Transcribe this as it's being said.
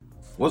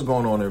What's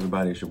going on,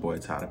 everybody? It's your boy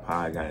Ty the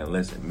Pod Guy, and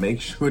listen,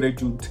 make sure that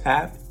you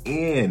tap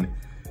in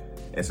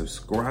and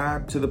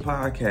subscribe to the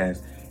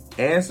podcast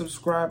and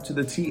subscribe to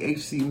the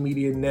THC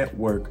Media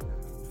Network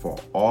for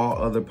all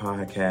other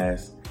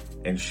podcasts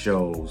and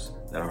shows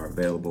that are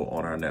available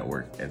on our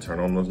network, and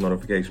turn on those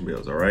notification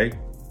bells. All right,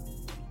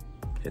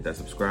 hit that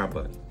subscribe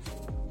button.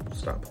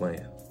 Stop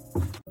playing.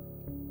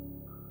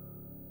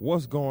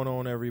 What's going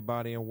on,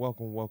 everybody, and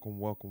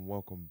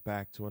welcome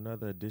back to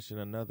another edition,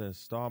 another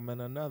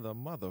installment, another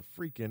mother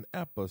freaking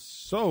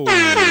episode.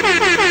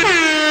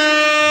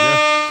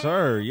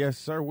 Yes,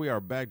 sir, we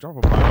are back. Drop a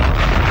bottle. You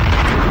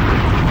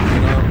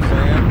know what I'm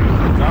saying?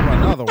 Drop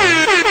another one.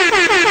 Yeah,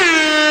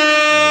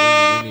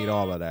 we need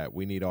all of that.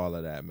 We need all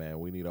of that, man.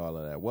 We need all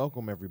of that.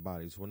 Welcome,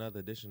 everybody, to another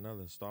edition,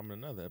 another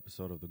installment, another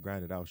episode of the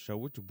Grinded Out Show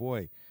with your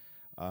boy,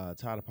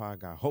 Ty the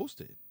Pod Guy,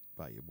 hosted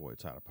by your boy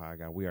Ty the Pod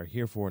Guy. We are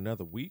here for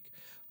another week.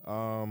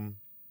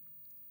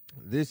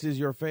 This is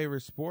your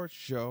favorite sports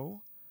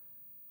show,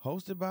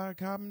 hosted by a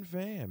common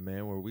fan,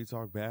 man, where we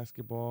talk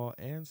basketball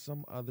and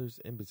some others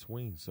in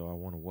between. So I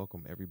want to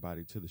welcome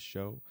everybody to the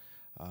show.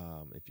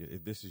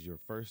 If this is your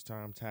first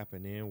time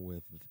tapping in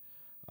with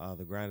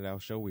the Grinded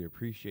Out Show, we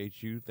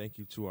appreciate you. Thank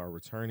you to our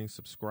returning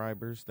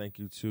subscribers. Thank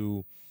you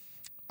to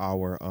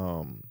our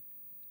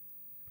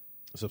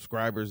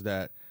subscribers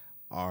that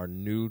are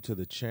new to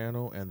the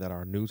channel and that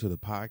are new to the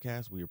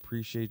podcast. We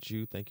appreciate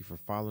you. Thank you for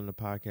following the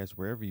podcast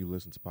wherever you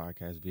listen to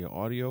podcasts via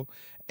audio.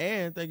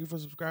 And thank you for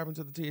subscribing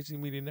to the THC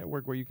Media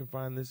Network, where you can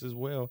find this as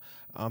well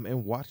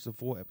and watch the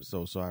full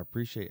episode. So I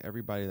appreciate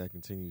everybody that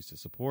continues to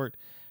support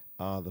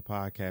the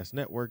podcast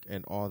network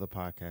and all the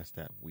podcasts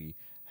that we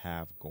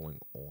have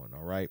going on.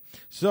 All right.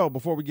 So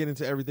before we get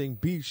into everything,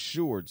 be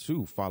sure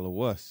to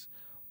follow us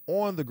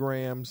on the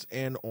grams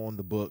and on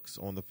the books,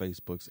 on the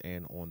Facebooks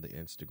and on the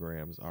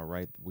Instagrams. All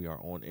right. We are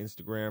on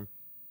Instagram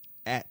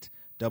at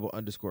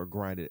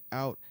 _grinded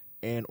out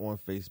and on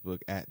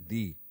Facebook at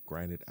the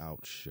Grinded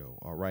Out Show.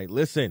 All right.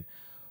 Listen,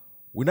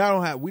 we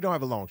don't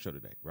have a long show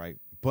today, right?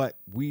 But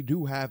we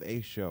do have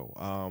a show.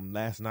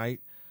 Last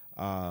night,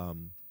 we're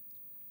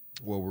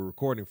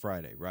recording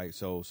Friday, right?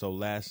 So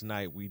last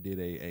night we did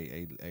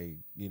a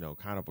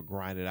kind of a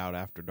Grinded Out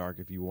after dark,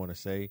 if you want to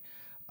say,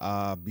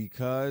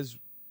 because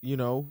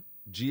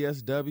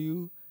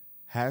GSW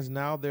has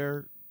now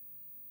they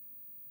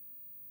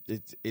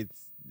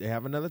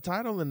have another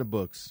title in the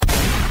books,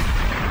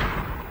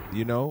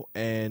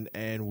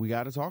 and we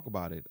got to talk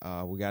about it.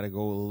 We got to go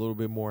a little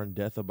bit more in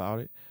depth about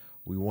it.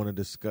 We want to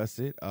discuss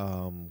it.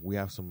 We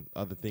have some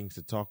other things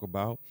to talk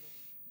about.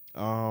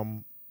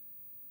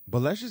 But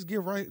let's just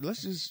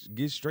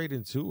get straight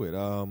into it.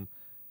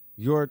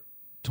 Your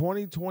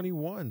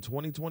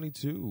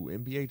 2021-2022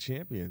 NBA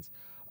champions,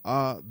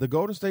 the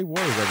Golden State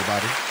Warriors,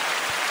 everybody.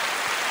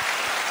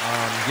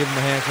 Give them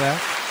a hand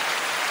clap.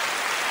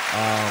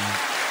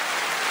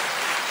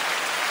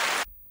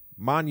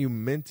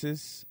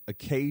 Monumentous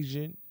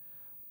occasion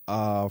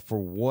for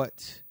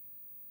what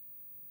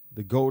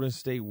the Golden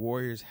State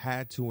Warriors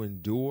had to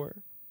endure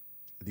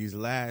these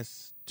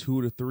last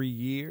 2 to 3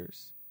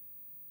 years.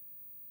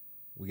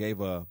 We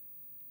gave a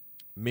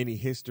mini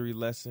history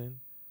lesson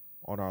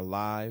on our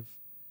live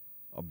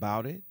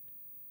about it.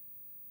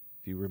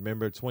 If you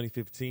remember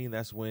 2015,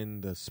 that's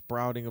when the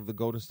sprouting of the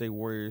Golden State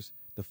Warriors,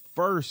 the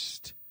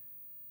first,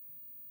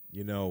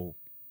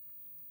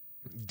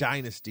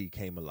 dynasty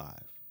came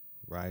alive,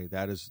 right?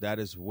 That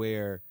is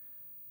where,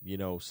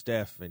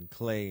 Steph and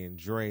Clay and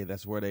Dre,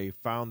 that's where they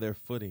found their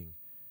footing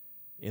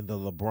in the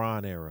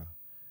LeBron era.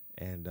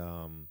 And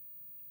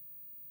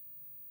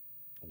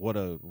what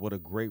a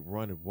great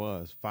run it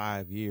was.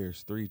 5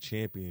 years, 3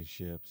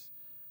 championships,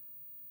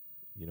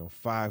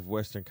 5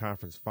 Western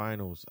Conference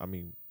finals.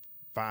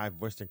 5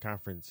 Western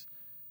Conference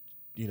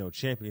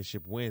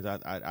championship wins.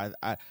 And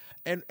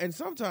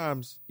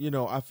sometimes,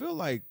 I feel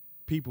like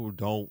people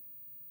don't,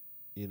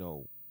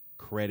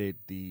 credit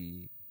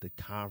the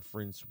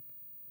conference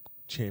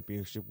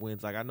championship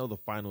wins. Like, I know the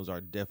finals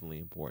are definitely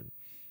important,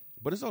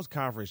 but it's those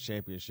conference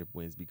championship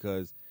wins,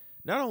 because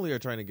not only are you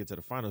trying to get to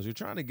the finals, you're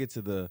trying to get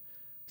to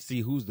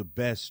see who's the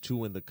best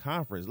 2 in the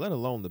conference, let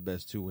alone the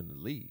best 2 in the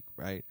league,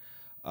 right?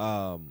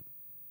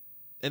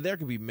 And there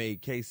can be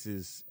made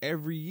cases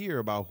every year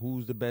about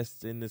who's the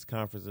best in this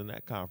conference and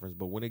that conference.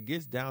 But when it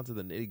gets down to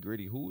the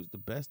nitty-gritty, who's the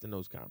best in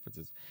those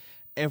conferences?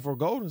 And for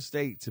Golden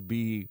State to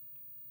be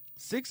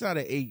 6 out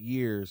of 8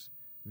 years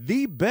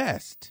the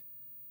best,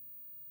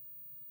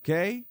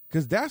 okay?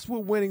 Because that's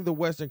what winning the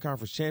Western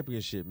Conference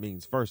Championship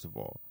means, first of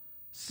all.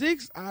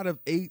 6 out of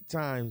 8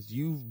 times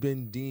you've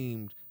been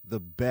deemed the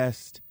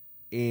best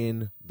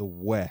in the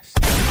West.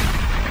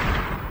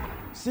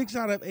 6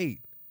 out of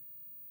 8.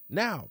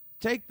 Now,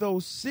 take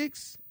those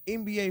 6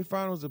 NBA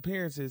Finals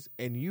appearances,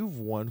 and you've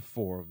won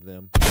 4 of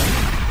them.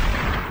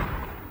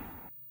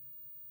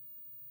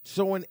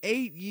 So in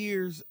 8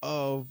 years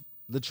of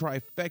the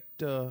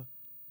trifecta,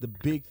 the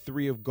big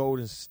 3 of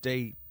Golden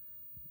State,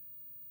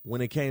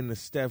 when it came to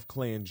Steph,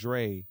 Clay, and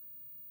Dre,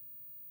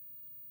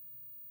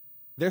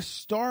 they're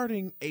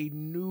starting a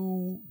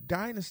new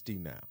dynasty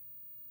now.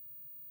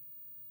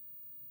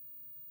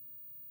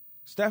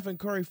 Stephen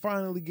Curry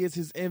finally gets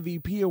his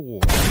MVP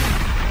award.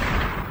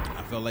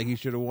 I felt like he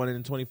should have won it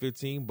in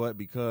 2015, but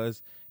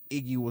because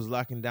Iggy was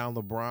locking down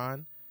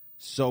LeBron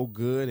so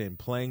good and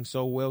playing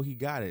so well, he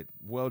got it.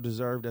 Well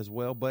deserved as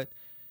well. But,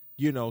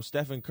 you know,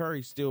 Stephen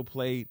Curry still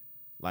played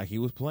like he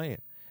was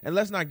playing. And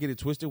let's not get it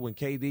twisted. When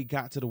KD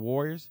got to the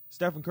Warriors,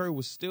 Stephen Curry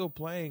was still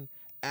playing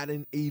at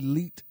an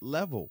elite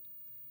level.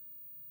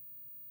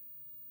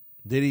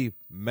 Did he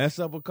mess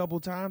up a couple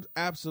times?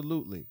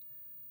 Absolutely.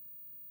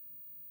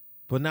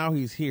 But now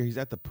he's here. He's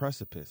at the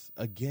precipice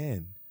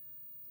again.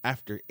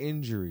 After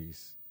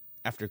injuries,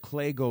 after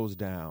Clay goes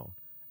down,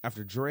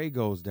 after Dre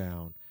goes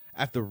down,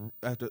 after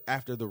the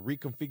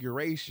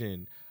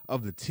reconfiguration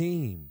of the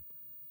team.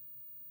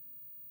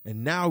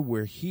 And now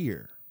we're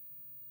here.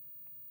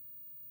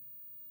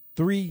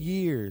 3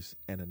 years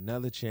and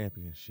another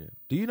championship.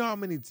 Do you know how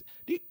many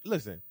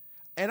listen,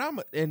 and I'm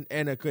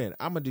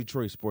a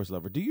Detroit sports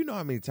lover. Do you know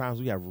how many times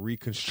we have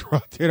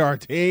reconstructed our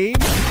team?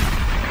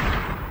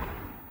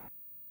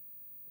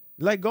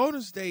 Like,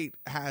 Golden State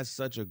has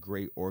such a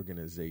great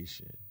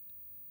organization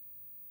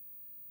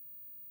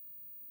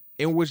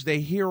in which they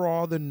hear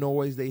all the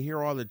noise, they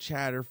hear all the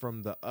chatter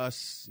from the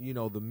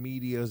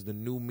medias, the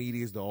new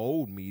medias, the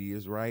old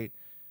medias, right?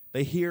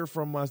 They hear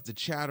from us, the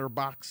chatter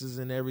boxes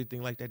and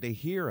everything like that. They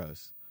hear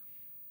us.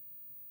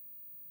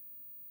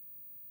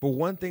 But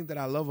one thing that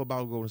I love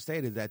about Golden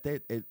State is that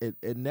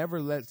it never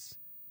lets,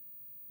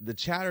 the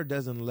chatter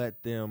doesn't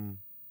let them,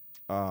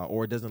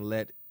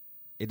 the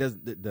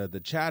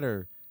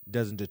chatter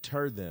doesn't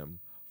deter them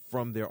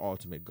from their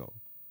ultimate goal,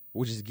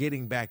 which is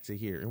getting back to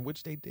here, in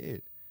which they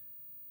did.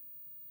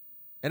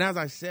 And as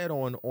I said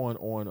on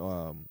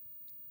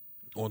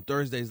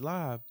Thursday's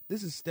Live,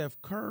 this is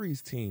Steph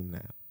Curry's team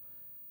now.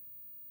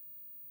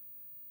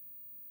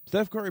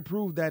 Steph Curry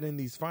proved that in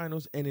these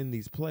finals and in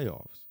these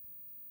playoffs.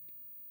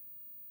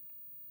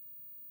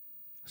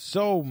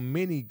 So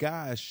many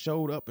guys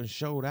showed up and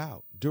showed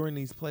out during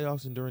these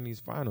playoffs and during these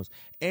finals.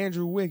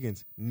 Andrew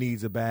Wiggins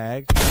needs a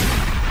bag.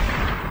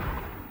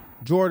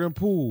 Jordan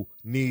Poole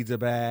needs a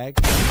bag.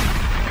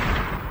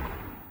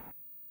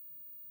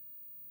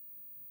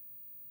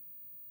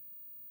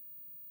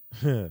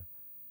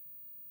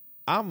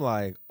 I'm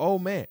like, oh,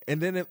 man.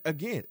 And then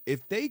again,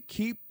 if they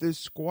keep this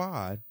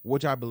squad,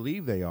 which I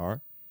believe they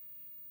are,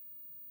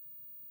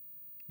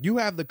 you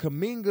have the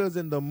Kumingas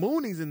and the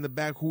Moonies in the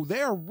back who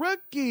they're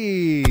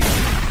rookies.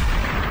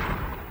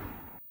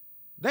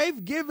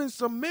 They've given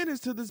some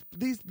minutes to this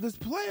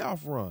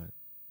playoff run.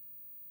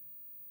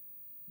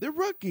 They're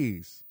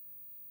rookies.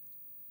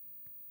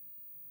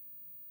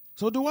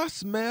 So do I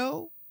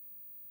smell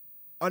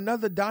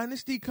another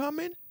dynasty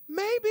coming?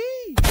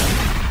 Maybe.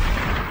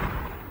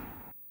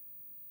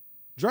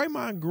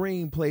 Draymond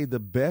Green played the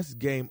best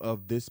game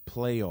of his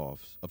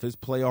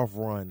playoff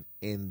run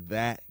in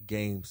that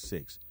game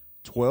 6.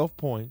 12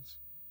 points,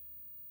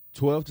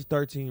 12 to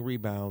 13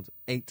 rebounds,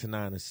 8 to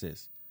 9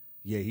 assists.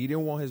 Yeah, he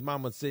didn't want his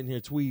mama sitting here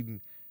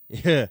tweeting,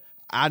 yeah,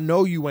 I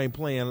know you ain't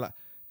playing.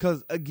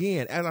 Because,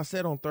 again, as I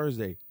said on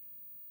Thursday,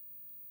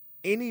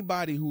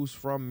 anybody who's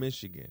from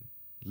Michigan,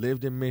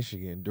 lived in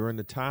Michigan during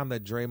the time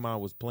that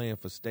Draymond was playing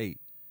for State,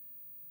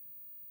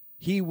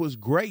 he was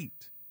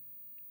great.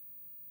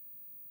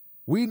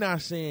 We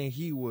not saying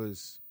he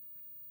was,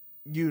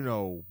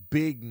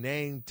 big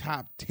name,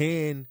 top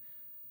 10.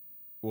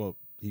 Well,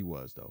 he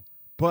was, though.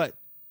 But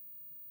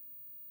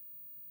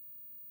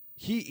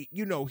he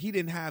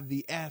didn't have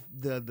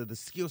the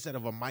skill set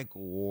of a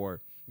Michael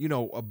or,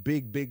 a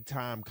big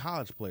time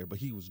college player, but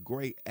he was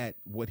great at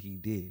what he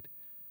did.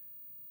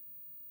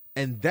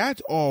 And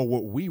that's all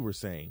what we were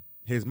saying.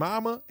 His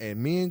mama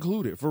and me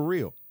included, for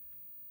real.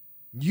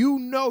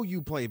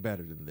 You play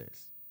better than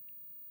this.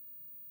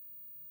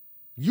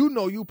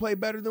 You play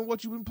better than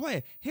what you've been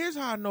playing. Here's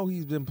how I know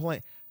he's been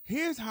playing.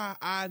 Here's how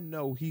I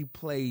know he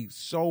played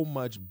so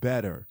much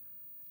better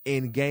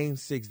in Game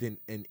 6 than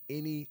in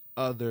any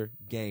other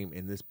game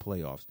in this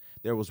playoffs.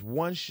 There was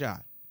one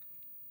shot,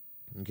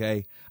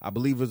 okay? I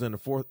believe it was in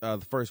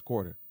the first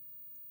quarter,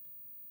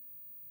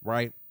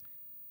 right?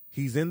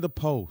 He's in the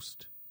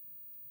post,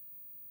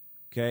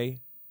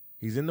 okay?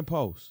 He's in the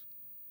post.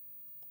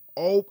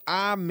 Oh,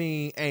 I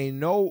mean,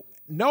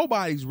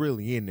 nobody's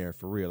really in there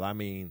for real. I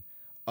mean,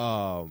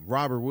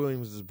 Robert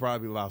Williams is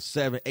probably about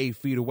 7-8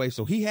 feet away,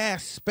 so he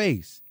has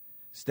space.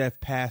 Steph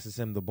passes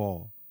him the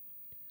ball.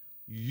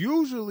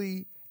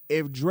 Usually,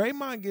 if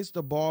Draymond gets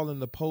the ball in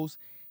the post,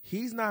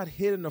 he's not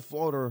hitting a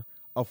floater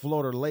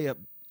layup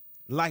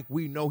like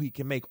we know he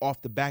can make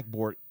off the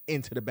backboard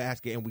into the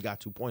basket, and we got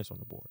 2 points on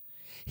the board.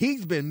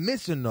 He's been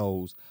missing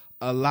those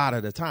a lot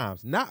of the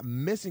times, not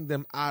missing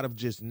them out of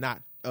just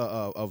not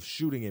of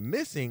shooting and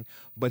missing,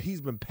 but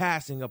he's been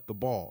passing up the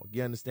ball.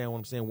 You understand what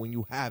I'm saying? When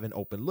you have an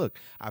open look.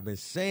 I've been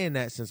saying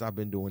that since I've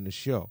been doing the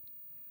show,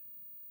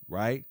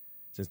 right?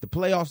 Since the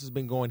playoffs has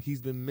been going, he's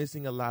been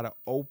missing a lot of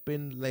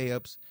open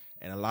layups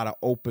and a lot of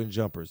open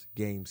jumpers.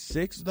 Game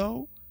 6,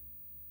 though,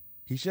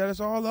 he shut us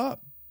all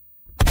up.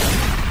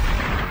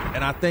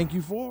 And I thank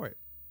you for it.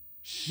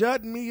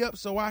 Shut me up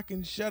so I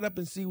can shut up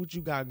and see what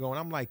you got going.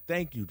 I'm like,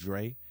 thank you,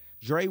 Dre.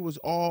 Dre was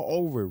all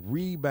over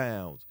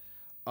rebounds.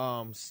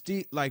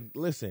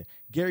 Listen,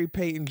 Gary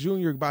Payton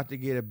Jr. about to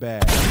get it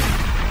bad.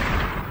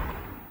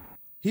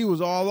 He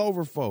was all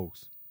over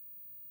folks.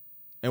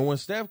 And when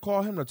Steph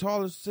called him the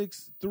tallest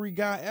 6'3"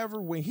 guy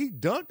ever, when he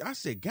dunked, I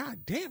said,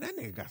 God damn, that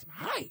nigga got some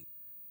height.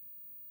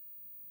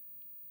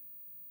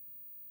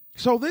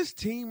 So this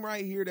team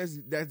right here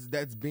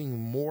that's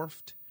being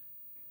morphed,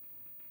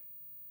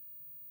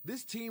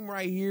 this team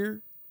right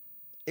here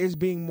is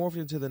being morphed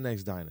into the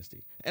next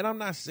dynasty. And I'm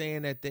not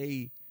saying that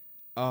they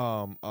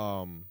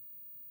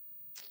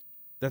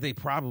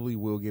probably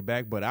will get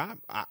back, but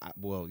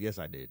well, yes,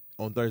 I did.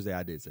 On Thursday,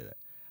 I did say that.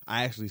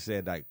 I actually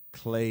said that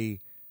Klay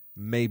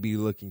may be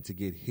looking to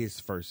get his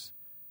first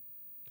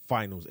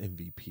finals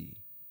MVP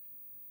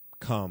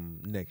come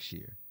next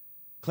year.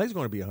 Klay's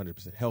going to be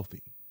 100%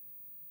 healthy.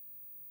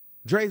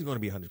 Dre's going to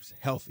be 100%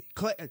 healthy.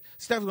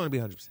 Steph's going to be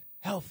 100%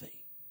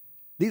 healthy.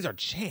 These are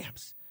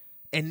champs.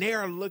 And they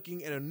are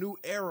looking at a new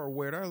era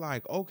where they're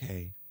like,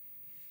 okay,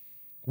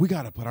 we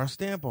got to put our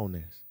stamp on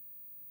this.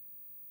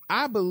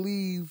 I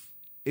believe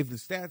if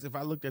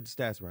I looked at the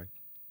stats right,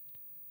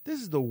 this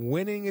is the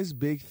winningest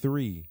big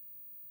three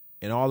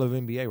in all of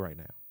NBA right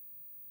now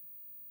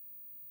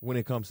when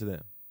it comes to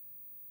them.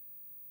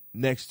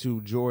 Next to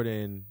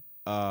Jordan,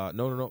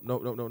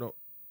 no.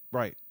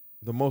 Right.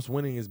 The most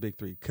winningest big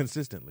three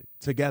consistently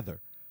together.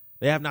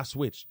 They have not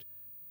switched.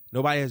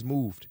 Nobody has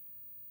moved.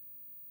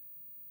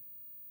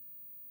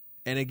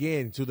 And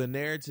again, to the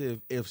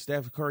narrative, if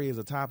Steph Curry is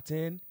a top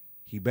 10,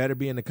 he better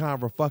be in the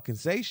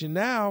conversation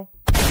now.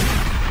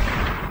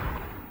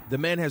 The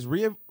man has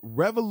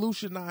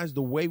revolutionized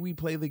the way we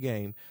play the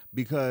game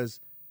because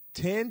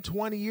 10,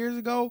 20 years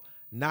ago,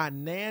 not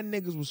nan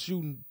niggas was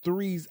shooting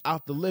threes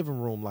out the living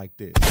room like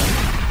this.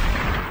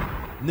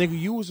 Nigga,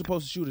 you were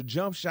supposed to shoot a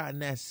jump shot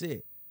and that's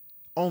it.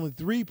 Only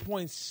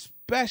 3-point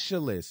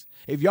specialists.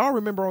 If y'all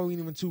remember on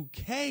even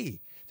 2K,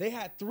 they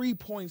had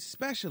 3-point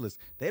specialists.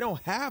 They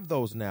don't have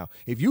those now.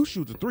 If you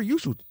shoot the three, you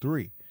shoot the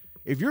three.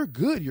 If you're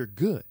good, you're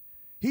good.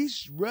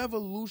 He's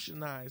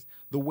revolutionized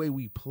the way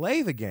we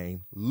play the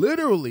game,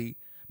 literally,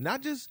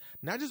 not just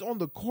on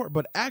the court,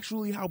 but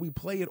actually how we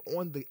play it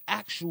on the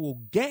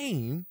actual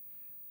game.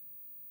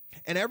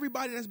 And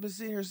everybody that's been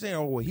sitting here saying,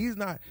 oh, well, he's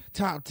not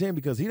top 10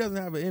 because he doesn't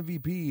have an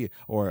MVP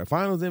or a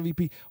finals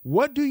MVP.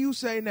 What do you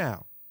say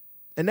now?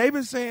 And they've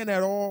been saying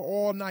that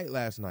all night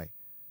last night,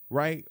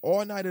 right?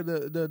 All night of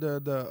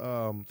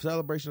the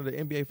celebration of the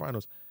NBA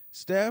finals.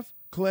 Steph,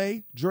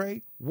 Klay,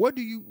 Dre,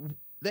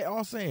 they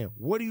all saying,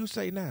 what do you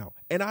say now?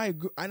 And I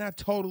agree, and I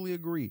totally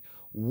agree.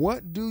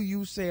 What do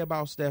you say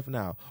about Steph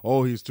now?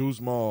 Oh, he's too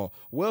small.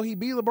 Well, he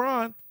beat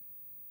LeBron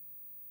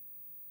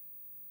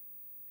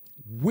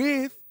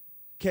with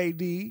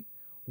KD,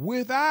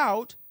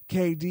 without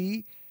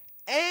KD,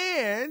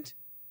 and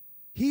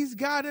he's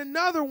got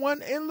another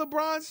one in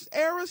LeBron's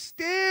era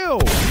still.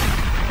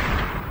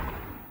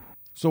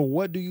 So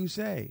what do you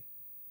say?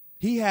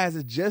 He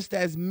has just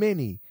as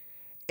many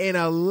in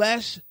a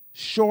less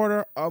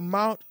shorter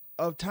amount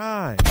of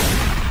time.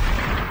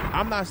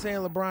 I'm not saying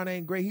LeBron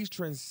ain't great. He's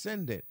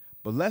transcendent.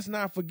 But let's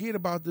not forget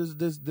about this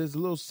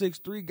little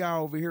 6'3" guy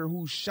over here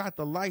who shot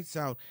the lights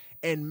out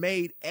and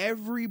made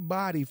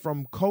everybody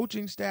from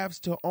coaching staffs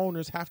to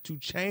owners have to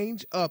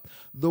change up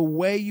the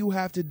way you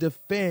have to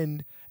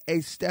defend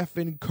a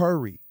Stephen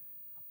Curry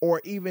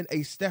or even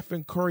a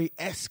Stephen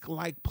Curry-esque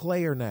like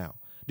player now.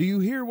 Do you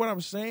hear what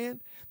I'm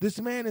saying?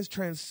 This man is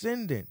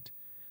transcendent.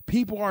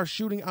 People are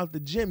shooting out the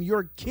gym.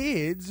 Your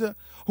kids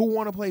who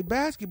want to play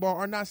basketball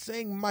are not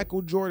saying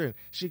Michael Jordan,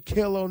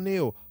 Shaquille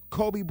O'Neal,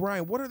 Kobe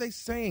Bryant. What are they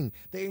saying?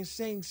 They're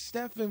saying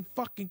Stephen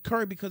fucking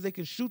Curry because they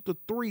can shoot the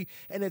three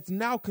and it's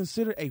now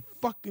considered a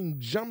fucking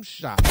jump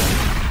shot.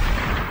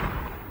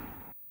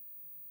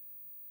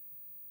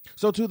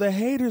 So to the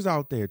haters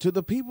out there, to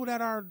the people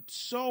that are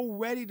so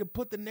ready to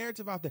put the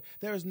narrative out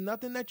there is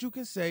nothing that you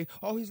can say,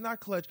 oh, he's not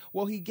clutch.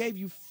 Well, he gave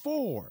you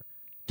 4.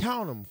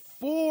 Count them,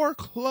 4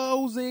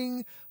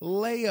 closing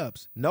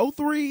layups. No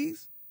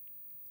threes,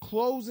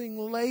 closing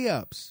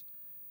layups.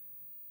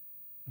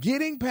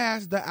 Getting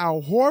past the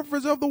Al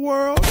Horfords of the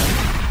world,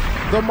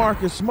 the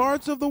Marcus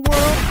Smarts of the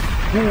world,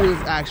 who is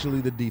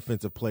actually the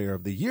defensive player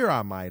of the year,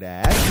 I might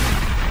add.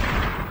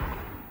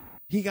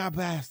 He got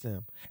past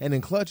them. And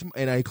in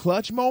a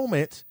clutch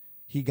moment,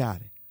 he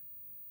got it.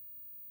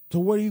 So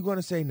what are you going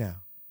to say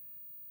now?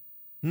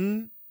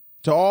 To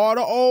all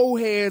the old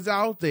heads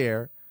out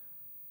there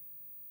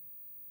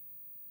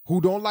who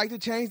don't like to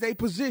change their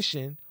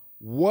position,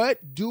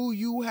 what do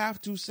you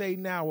have to say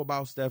now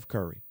about Steph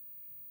Curry?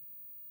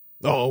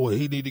 Oh, well,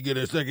 he need to get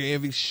a second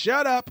MVP.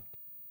 Shut up.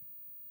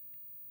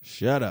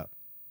 Shut up.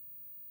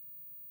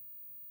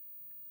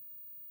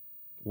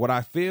 What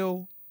I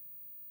feel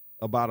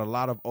about a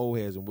lot of old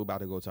heads, and we're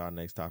about to go to our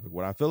next topic,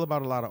 what I feel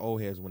about a lot of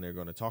old heads when they're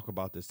going to talk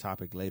about this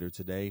topic later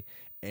today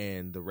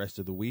and the rest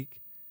of the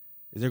week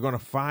is they're going to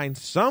find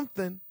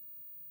something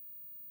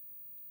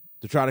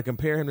to try to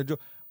compare him to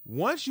Jordan.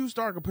 Once you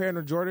start comparing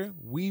to Jordan,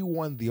 we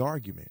won the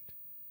argument.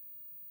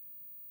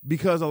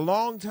 Because for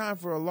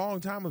a long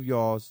time of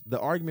y'all's, the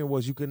argument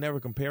was you could never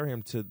compare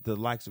him to the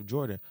likes of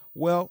Jordan.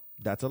 Well,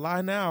 that's a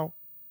lie now.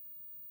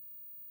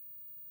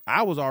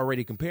 I was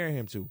already comparing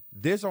him to.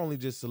 This only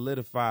just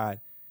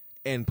solidified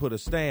and put a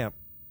stamp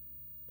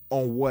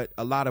on what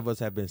a lot of us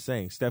have been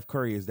saying. Steph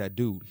Curry is that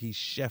dude. He's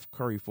Chef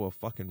Curry for a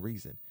fucking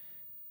reason.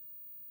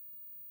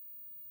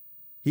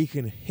 He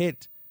can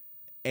hit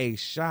a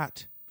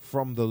shot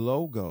from the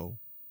logo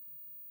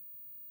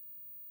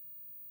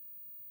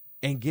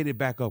and get it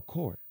back up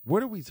court.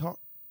 What are we talking?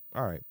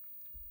 All right.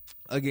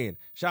 Again,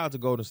 shout out to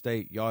Golden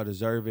State. Y'all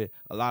deserve it.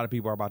 A lot of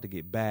people are about to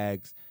get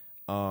bags.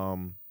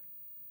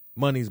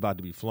 Money's about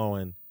to be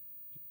flowing.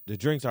 The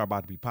drinks are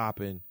about to be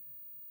popping.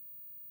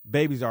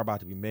 Babies are about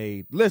to be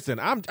made. Listen,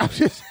 I'm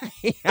just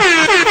saying.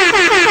 I'm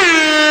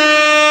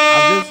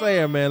just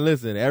saying, man.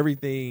 Listen,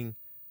 everything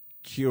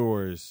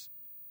cures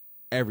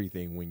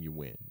everything when you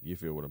win. You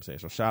feel what I'm saying?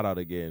 So shout out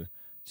again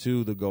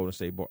to the Golden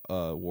State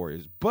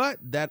Warriors. But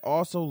that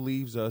also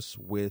leaves us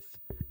with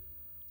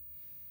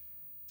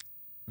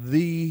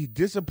the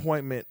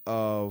disappointment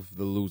of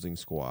the losing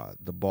squad,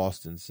 the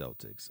Boston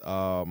Celtics.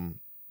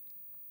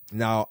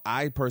 Now,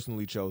 I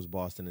personally chose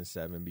Boston in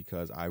 7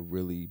 because I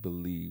really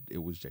believed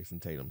it was Jason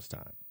Tatum's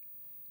time.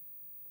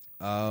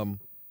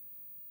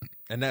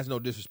 And that's no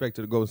disrespect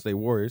to the Golden State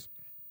Warriors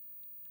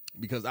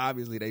because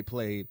obviously they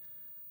played,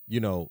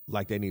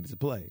 like they needed to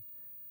play.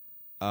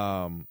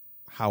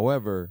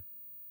 However,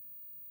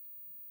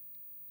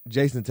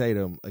 Jason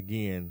Tatum,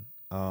 again,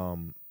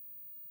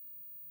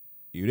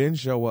 you didn't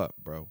show up,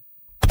 bro.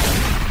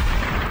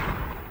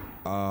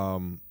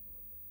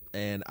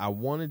 And I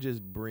want to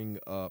just bring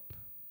up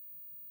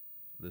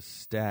the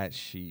stat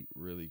sheet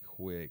really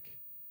quick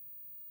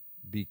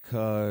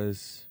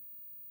because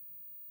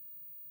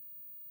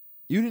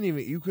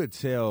you could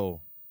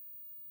tell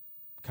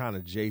kind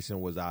of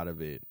Jason was out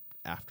of it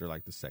after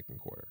like the second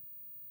quarter.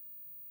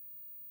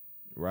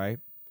 Right?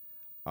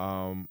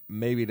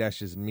 Maybe that's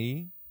just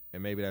me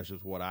and maybe that's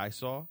just what I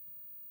saw.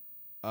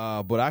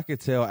 But I could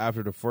tell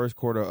after the first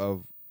quarter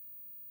of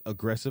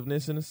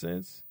aggressiveness in a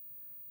sense,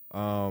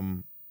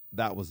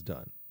 that was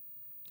done.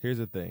 Here's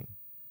the thing.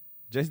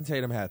 Jason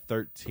Tatum had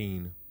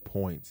 13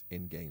 points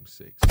in Game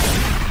 6.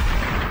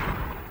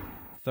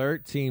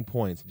 13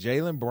 points.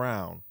 Jaylen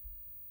Brown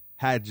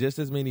had just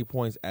as many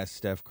points as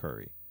Steph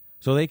Curry.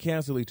 So they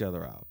cancel each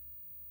other out.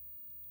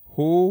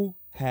 Who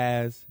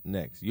has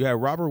next? You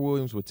had Robert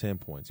Williams with 10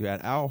 points. You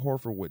had Al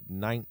Horford with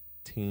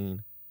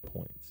 19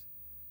 points.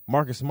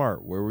 Marcus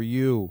Smart, where were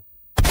you?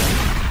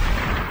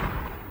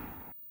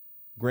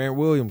 Grant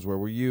Williams, where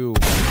were you?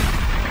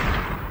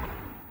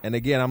 And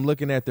again, I'm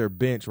looking at their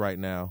bench right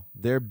now.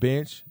 Their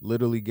bench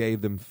literally gave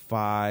them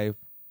 5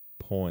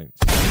 points.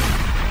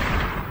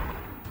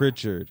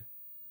 Pritchard,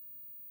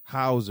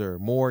 Hauser,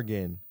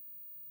 Morgan,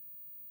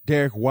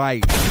 Derek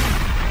White.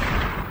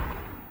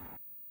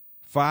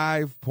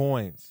 5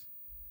 points.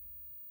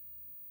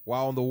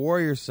 While on the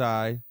Warriors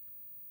side,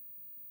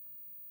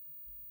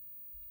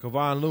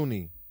 Kevon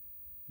Looney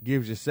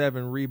gives you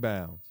 7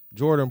 rebounds.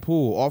 Jordan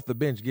Poole off the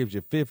bench gives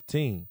you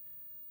 15.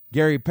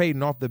 Gary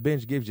Payton off the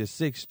bench gives you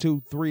 6,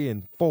 2, 3,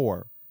 and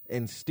 4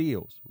 in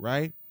steals,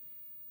 right?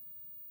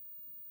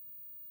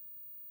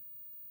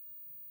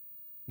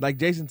 Like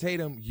Jason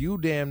Tatum, you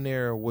damn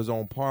near was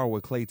on par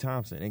with Klay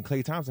Thompson, and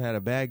Klay Thompson had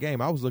a bad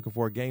game. I was looking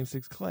for a Game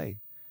 6 Klay.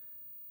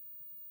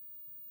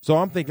 So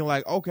I'm thinking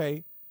like,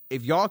 okay,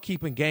 if y'all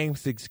keeping Game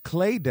 6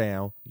 Klay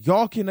down,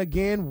 y'all can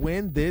again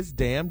win this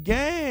damn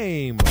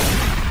game.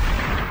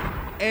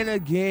 And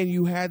again,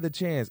 you had the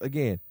chance.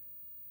 Again,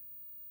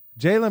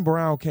 Jaylen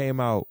Brown came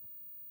out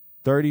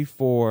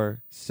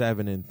 34,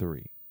 7, and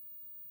 3.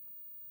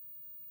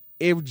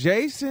 If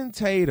Jason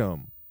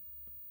Tatum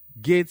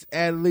gets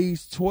at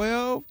least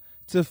 12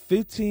 to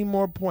 15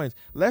 more points,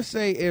 let's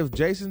say if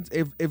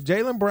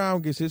Jaylen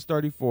Brown gets his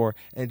 34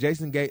 and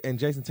Jason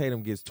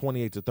Tatum gets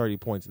 28 to 30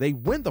 points, they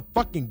win the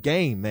fucking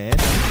game, man.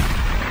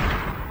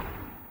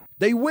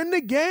 They win the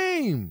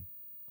game.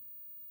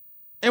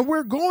 And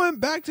we're going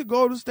back to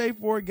Golden State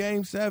for a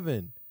Game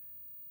 7.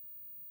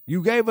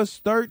 You gave us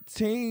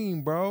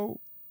 13, bro.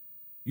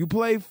 You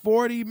played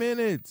 40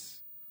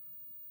 minutes.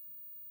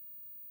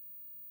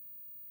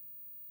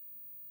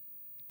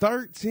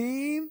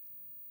 13?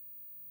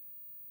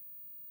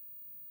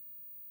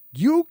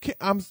 You can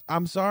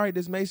I'm sorry,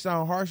 this may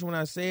sound harsh when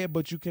I say it,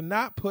 but you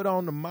cannot put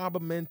on the Mamba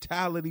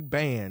mentality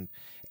band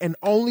and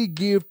only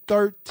give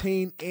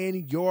 13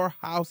 in your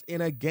house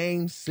in a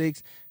Game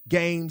 6,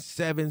 Game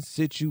 7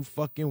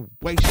 fucking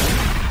wasted.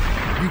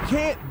 You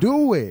can't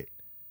do it.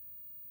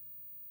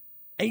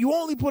 And you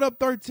only put up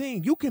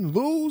 13. You can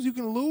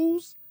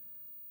lose.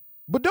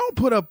 But don't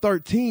put up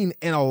 13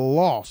 in a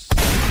loss.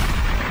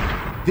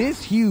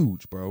 This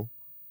huge, bro.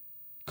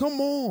 Come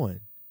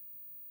on.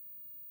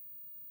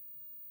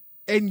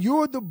 And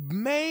you're the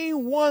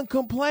main one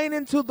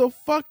complaining to the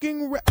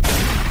fucking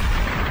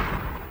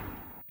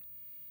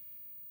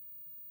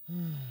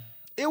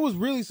It was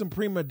really some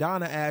prima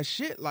donna ass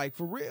shit, like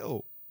for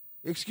real.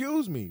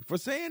 Excuse me for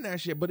saying that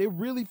shit, but it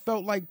really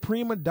felt like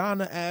prima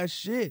donna ass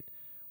shit.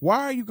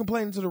 Why are you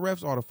complaining to the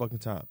refs all the fucking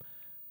time?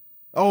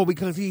 Oh,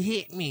 because he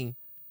hit me.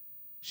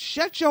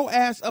 Shut your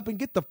ass up and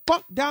get the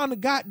fuck down the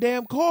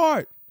goddamn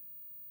court.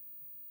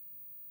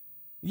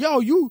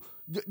 Yo,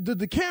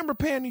 the camera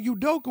panning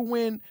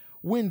Udoka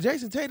when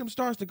Jason Tatum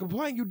starts to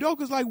complain.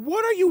 Udoka's like,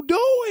 what are you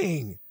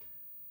doing?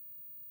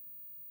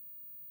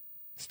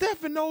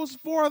 Steph and those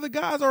 4 other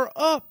guys are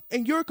up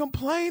and you're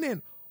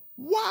complaining.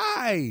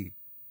 Why?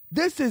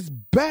 This is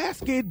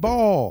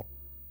basketball.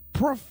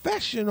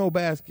 Professional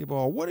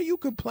basketball. What are you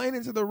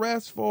complaining to the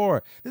refs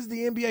for? This is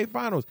the NBA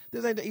Finals.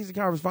 This ain't the Eastern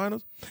Conference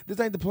Finals. This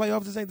ain't the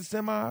playoffs. This ain't the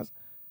semis.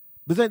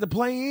 This ain't the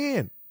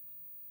play-in.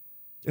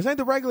 This ain't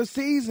the regular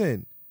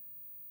season.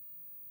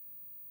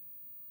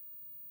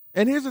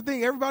 And here's the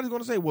thing. Everybody's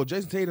going to say, well,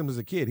 Jason Tatum is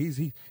a kid. He's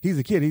a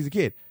kid. He's a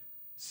kid.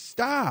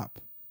 Stop.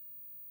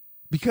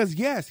 Because,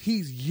 yes,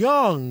 he's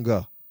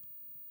young.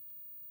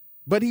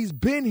 But he's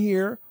been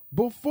here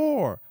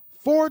before.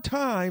 4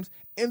 times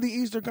in the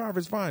Eastern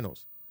Conference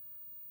Finals.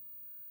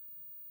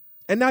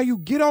 And now you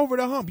get over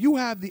the hump. You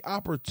have the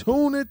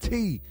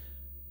opportunity.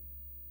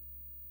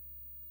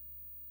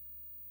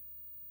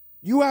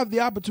 You have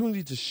the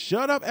opportunity to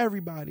shut up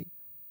everybody.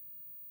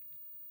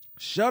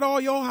 Shut all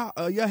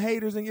your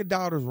haters and your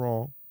doubters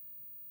wrong.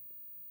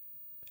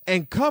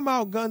 And come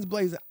out guns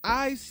blazing.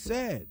 I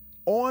said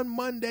on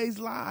Monday's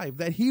Live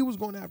that he was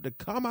going to have to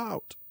come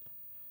out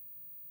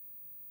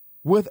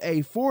with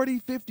a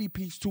 40-50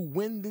 piece to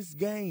win this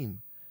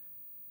game.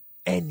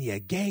 And you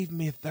gave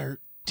me 13.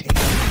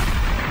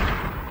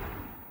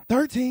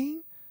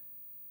 13?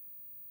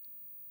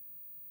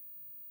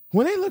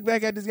 When they look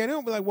back at this game,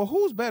 they'll be like, well,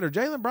 who's better,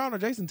 Jaylen Brown or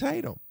Jason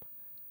Tatum?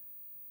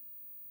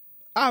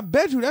 I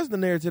bet you that's the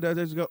narrative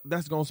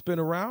that's going to spin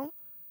around.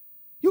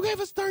 You gave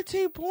us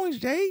 13 points,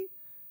 Jay.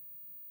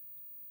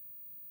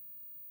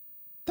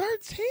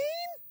 13?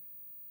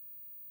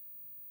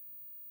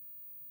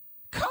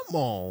 Come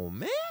on,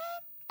 man.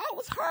 I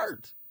was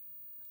hurt.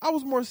 I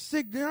was more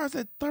sick there. I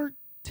said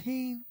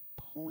 13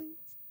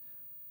 points.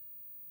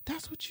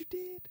 That's what you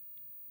did.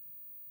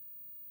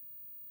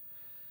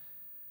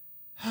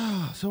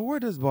 So where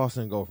does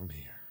Boston go from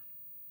here?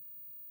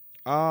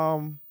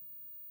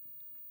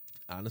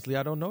 Honestly,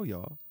 I don't know,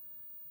 y'all.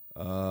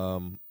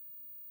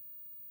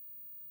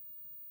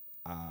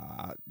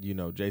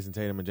 Jason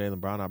Tatum and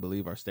Jaylen Brown, I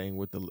believe, are staying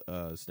with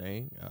the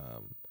staying.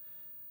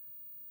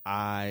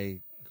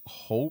 I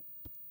hope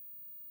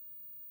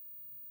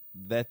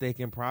that they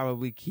can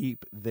probably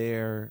keep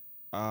their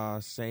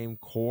same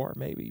core,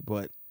 maybe,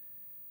 but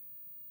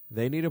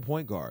they need a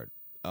point guard.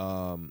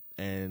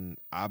 And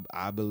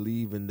I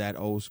believe in that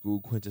old school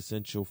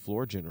quintessential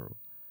floor general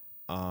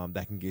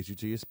that can get you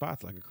to your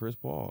spots, like a Chris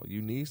Paul.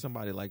 You need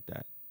somebody like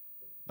that,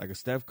 like a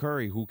Steph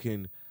Curry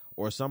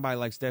or somebody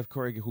like Steph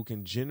Curry who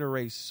can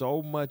generate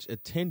so much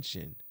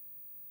attention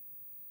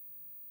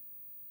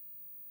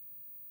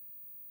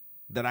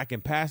that I can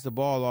pass the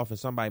ball off and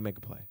somebody make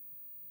a play.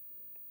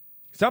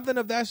 Something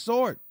of that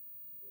sort.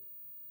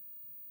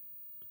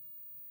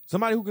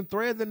 Somebody who can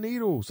thread the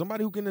needle.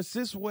 Somebody who can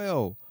assist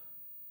well.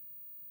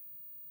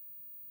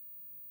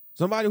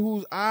 Somebody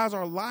whose eyes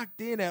are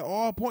locked in at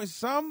all points.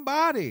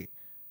 Somebody.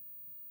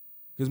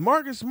 Because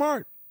Marcus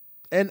Smart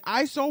and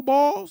ISO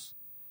balls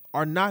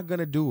are not going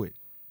to do it.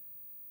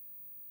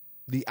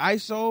 The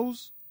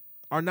ISOs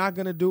are not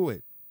going to do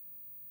it.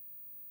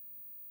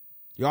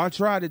 Y'all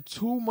tried it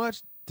too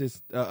much in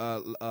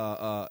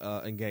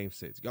Game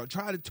 6. Y'all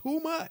tried it too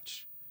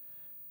much.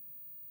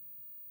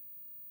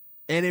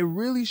 And it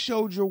really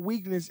showed your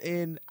weakness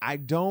in I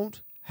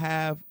don't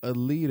have a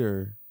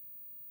leader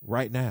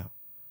right now.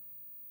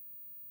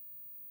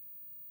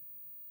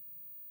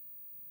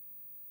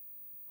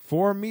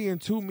 For me and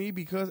to me,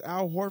 because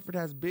Al Horford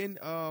has been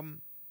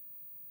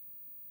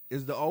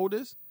is the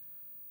oldest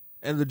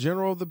and the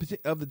general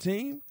of the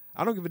team,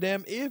 I don't give a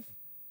damn if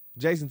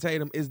Jason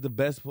Tatum is the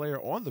best player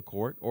on the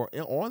court or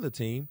on the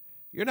team.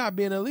 You're not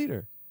being a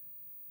leader.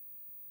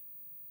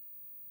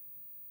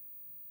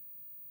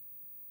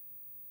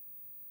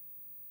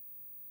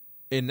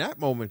 In that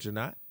moment, you're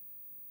not.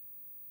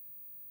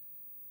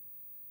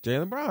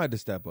 Jaylen Brown had to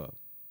step up.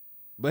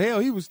 But hell,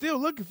 he was still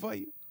looking for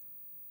you.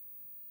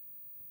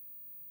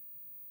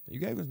 You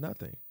gave us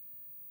nothing.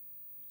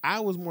 I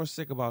was more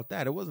sick about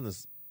that. It wasn't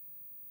this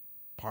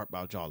part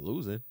about y'all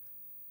losing.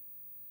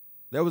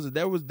 There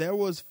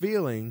was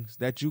feelings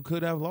that you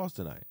could have lost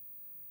tonight.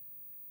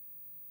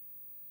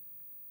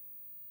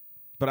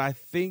 But I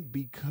think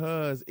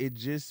because it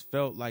just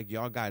felt like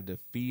y'all got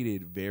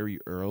defeated very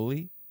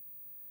early,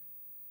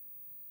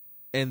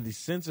 and the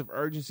sense of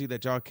urgency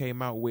that y'all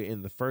came out with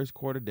in the first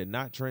quarter did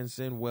not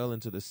transcend well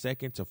into the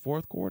second to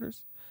fourth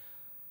quarters,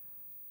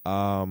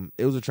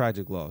 it was a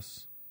tragic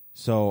loss.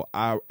 So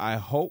I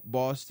hope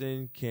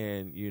Boston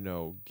can,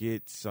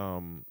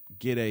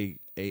 get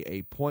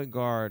a point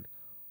guard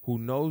who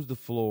knows the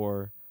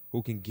floor,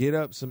 who can get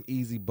up some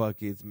easy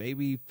buckets,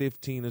 maybe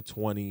 15 or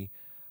 20.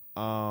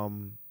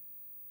 And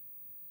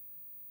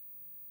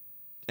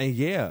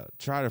yeah,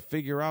 try to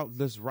figure out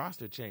this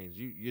roster change.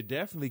 You're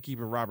definitely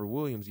keeping Robert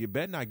Williams. You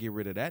better not get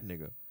rid of that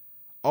nigga.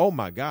 Oh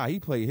my God, he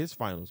played his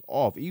finals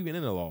off, even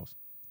in the loss.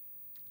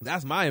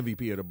 That's my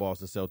MVP of the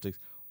Boston Celtics,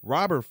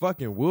 Robert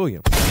fucking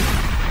Williams.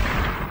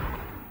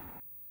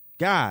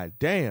 God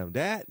damn,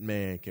 that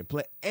man can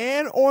play.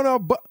 And on a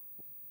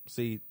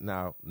see,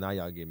 now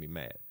y'all get me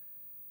mad.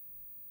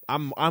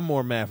 I'm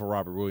more mad for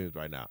Robert Williams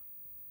right now.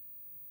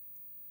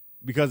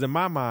 Because in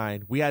my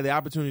mind, we had the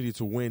opportunity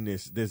to win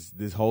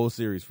this whole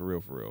series for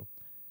real.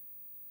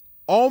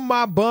 On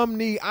my bum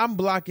knee, I'm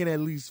blocking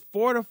at least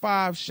 4 to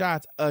 5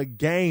 shots a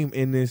game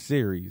in this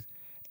series.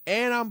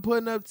 And I'm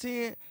putting up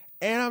 10,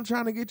 and I'm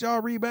trying to get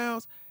y'all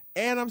rebounds,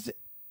 and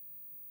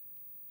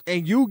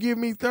you give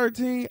me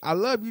 13. I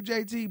love you,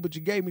 JT, but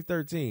you gave me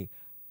 13.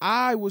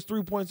 I was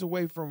 3 points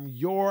away from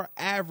your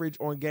average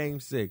on game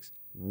 6.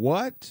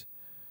 What?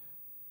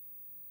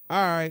 All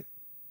right.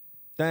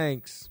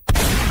 Thanks.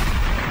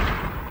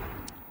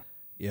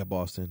 Yeah,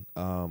 Boston.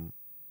 Hope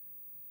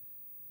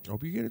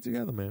you get it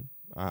together, man.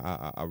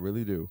 I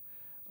really do.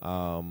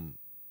 I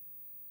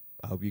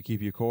hope you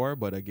keep your core.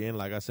 But again,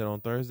 like I said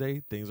on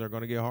Thursday, things are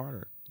going to get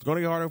harder. It's going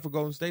to get harder for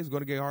Golden State. It's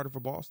going to get harder for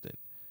Boston.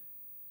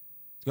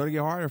 It's going to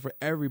get harder for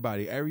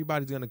everybody.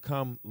 Everybody's going to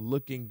come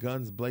looking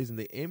guns blazing.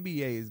 The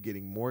NBA is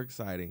getting more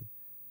exciting.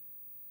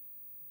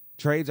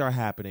 Trades are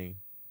happening.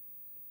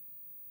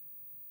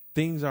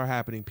 Things are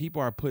happening.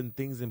 People are putting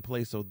things in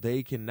place so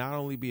they can not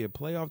only be a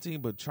playoff team,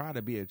 but try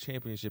to be a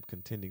championship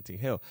contending team.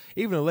 Hell,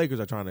 even the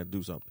Lakers are trying to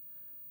do something.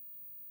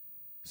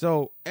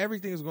 So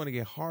everything is going to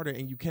get harder,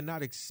 and you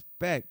cannot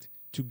expect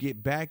to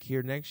get back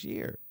here next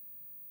year.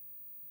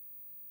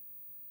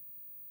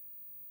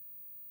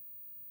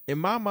 In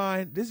my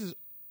mind, this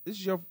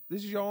is your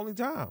only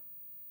time.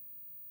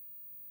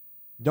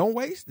 Don't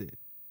waste it.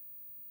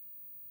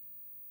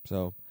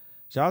 So,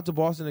 shout out to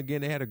Boston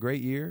again. They had a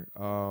great year.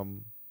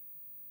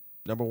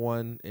 Number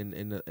one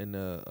in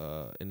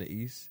the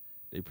East.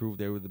 They proved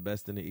they were the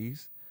best in the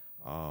East.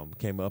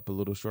 Came up a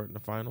little short in the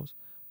finals,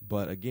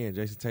 but again,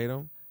 Jason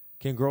Tatum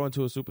can grow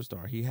into a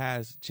superstar. He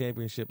has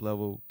championship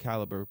level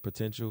caliber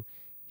potential.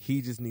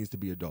 He just needs to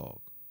be a dog.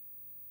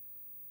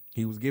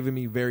 He was giving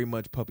me very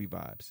much puppy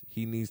vibes.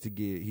 He needs to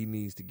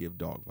give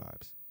dog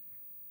vibes.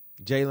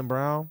 Jaylen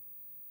Brown,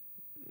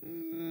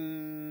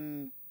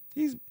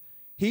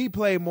 he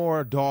played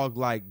more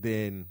dog-like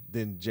than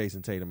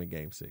Jason Tatum in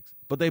Game 6.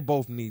 But they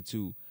both need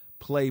to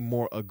play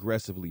more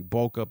aggressively,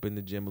 bulk up in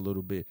the gym a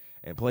little bit,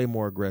 and play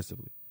more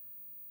aggressively.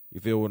 You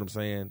feel what I'm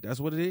saying?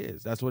 That's what it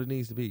is. That's what it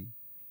needs to be.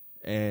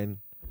 And,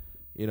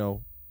 you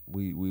know,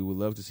 we would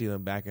love to see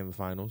them back in the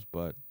finals,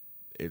 but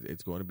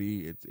it's going to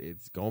be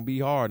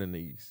hard in the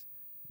East.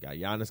 Got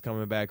Giannis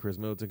coming back, Chris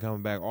Middleton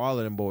coming back, all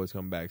of them boys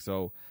coming back.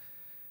 So,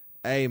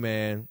 hey,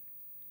 man,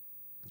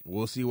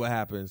 we'll see what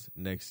happens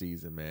next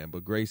season, man.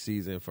 But great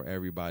season for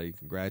everybody.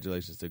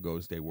 Congratulations to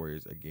Golden State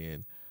Warriors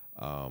again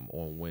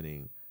on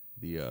winning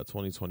the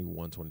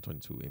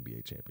 2021-2022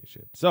 NBA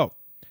championship. So,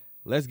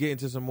 let's get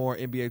into some more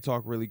NBA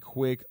talk really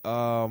quick.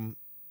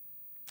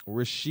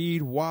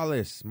 Rasheed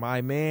Wallace, my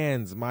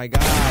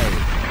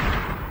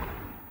guy.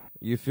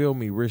 You feel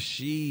me?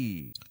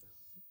 Rasheed.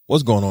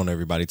 What's going on,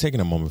 everybody? Taking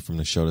a moment from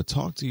the show to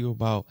talk to you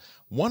about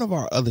one of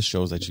our other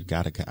shows that you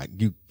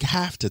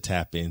have to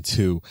tap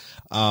into,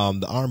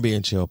 the R&B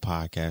and Chill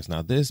podcast.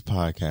 Now, this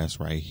podcast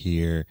right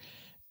here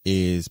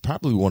is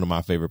probably one of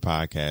my favorite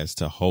podcasts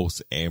to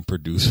host and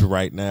produce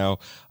right now.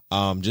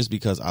 Just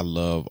because I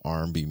love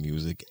R&B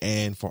music,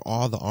 and for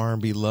all the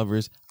R&B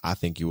lovers, I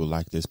think you will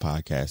like this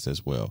podcast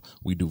as well.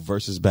 We do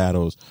versus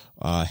battles,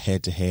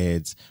 head to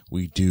heads.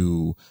 We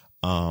do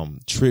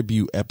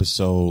tribute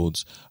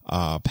episodes,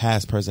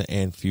 past, present,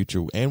 and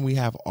future, and we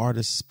have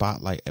artist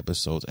spotlight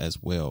episodes as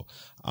well,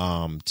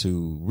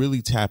 to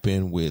really tap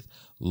in with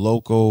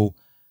local,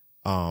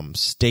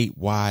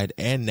 statewide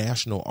and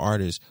national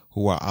artists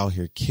who are out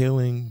here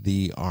killing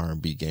the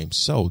R&B game.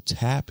 So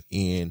tap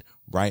in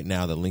right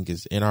now. The link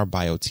is in our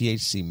bio,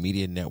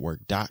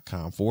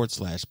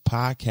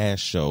 thcmedianetwork.com/podcast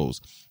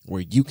shows,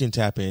 where you can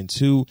tap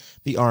into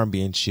the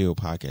R&B and Chill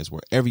podcast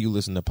wherever you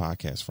listen to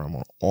podcasts from,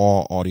 on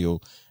all audio,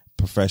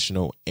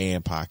 professional,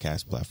 and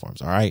podcast platforms.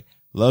 All right.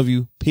 Love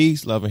you.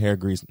 Peace, love, and hair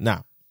grease.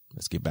 Now,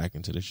 let's get back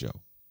into the show.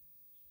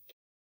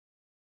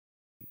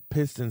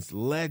 Pistons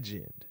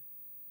legend,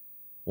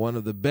 one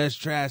of the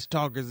best trash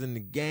talkers in the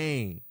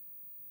game.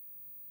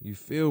 You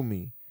feel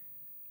me?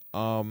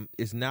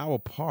 Is now a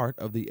part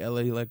of the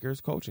LA Lakers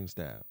coaching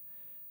staff.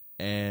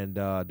 And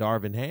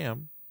Darvin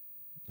Ham,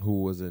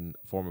 who was a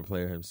former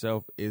player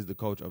himself, is the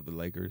coach of the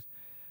Lakers.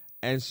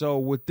 And so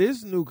with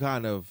this new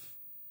kind of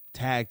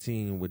tag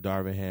team with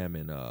Darvin Ham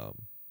and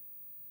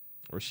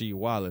Rasheed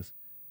Wallace,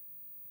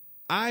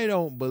 I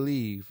don't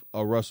believe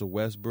a Russell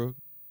Westbrook,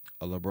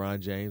 a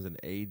LeBron James, an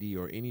AD,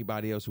 or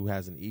anybody else who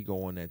has an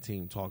ego on that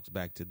team talks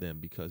back to them,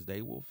 because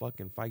they will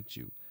fucking fight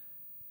you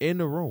in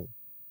the room.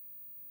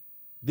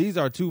 These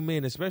are two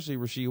men, especially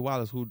Rasheed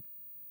Wallace, who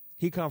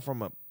he come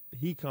from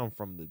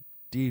the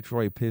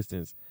Detroit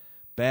Pistons,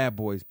 Bad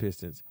Boys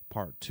Pistons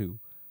Part 2.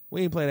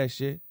 We ain't play that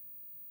shit.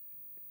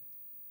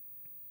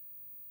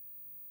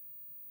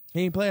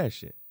 He ain't play that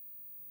shit.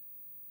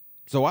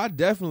 So I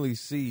definitely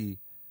see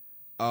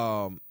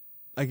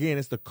again,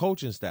 it's the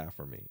coaching staff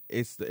for me.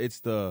 It's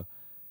the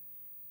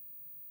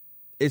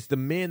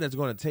men that's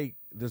going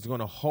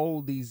to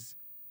hold these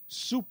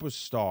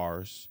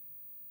superstars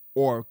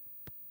or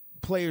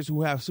players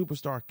who have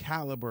superstar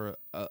caliber,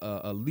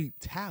 elite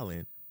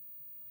talent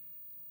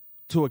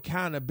to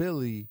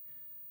accountability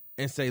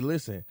and say,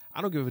 listen,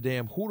 I don't give a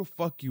damn who the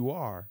fuck you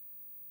are.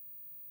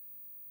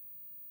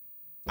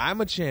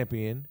 I'm a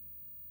champion.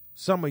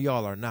 Some of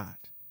y'all are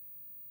not.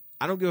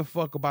 I don't give a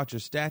fuck about your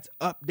stats.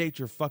 Update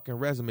your fucking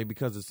resume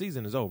because the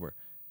season is over.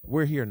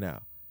 We're here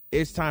now.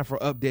 It's time for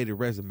updated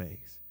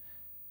resumes.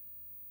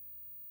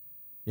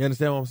 You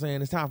understand what I'm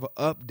saying? It's time for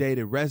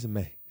updated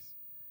resumes.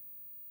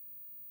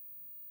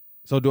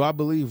 So do I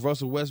believe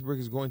Russell Westbrook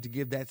is going to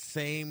give that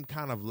same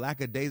kind of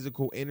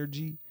lackadaisical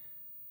energy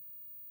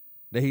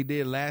that he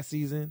did last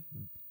season,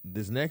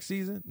 this next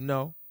season?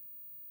 No.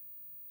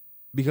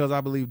 Because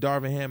I believe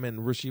Darvin Ham and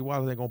Rasheed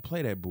Wallace ain't going to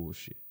play that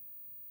bullshit.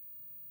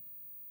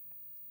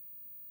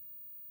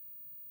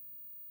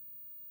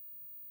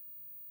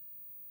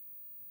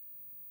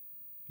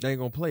 They ain't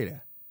going to play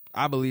that.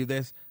 I believe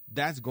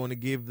that's going to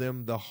give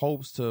them the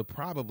hopes to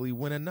probably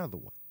win another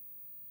one.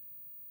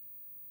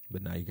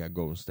 But now you got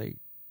Golden State.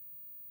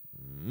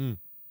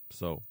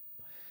 So,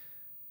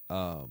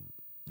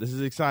 this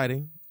is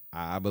exciting.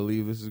 I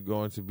believe this is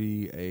going to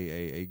be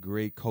a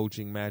great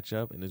coaching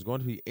matchup, and it's going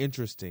to be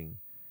interesting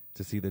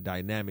to see the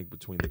dynamic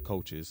between the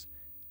coaches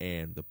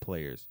and the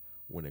players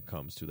when it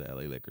comes to the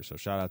LA Lakers. So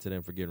shout out to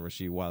them for getting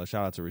Rasheed Wallace.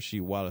 Shout out to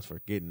Rasheed Wallace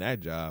for getting that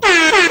job.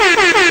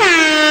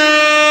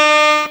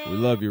 We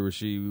love you,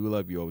 Rasheed. We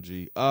love you,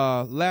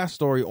 OG. Last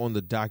story on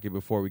the docket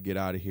before we get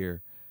out of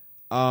here.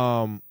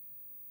 Now,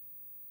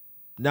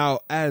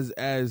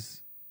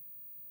 as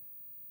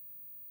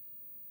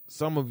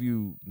some of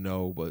you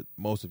know, but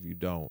most of you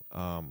don't,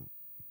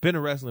 been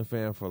a wrestling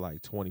fan for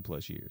like 20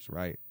 plus years,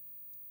 right?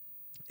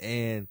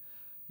 And,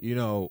 you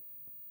know,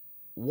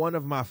 one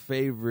of my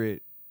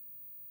favorite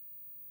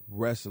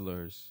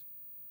wrestlers,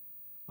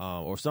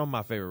 or some of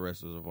my favorite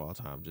wrestlers of all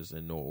time, just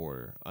in no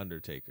order,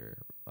 Undertaker,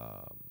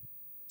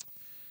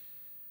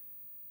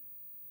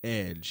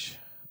 Edge,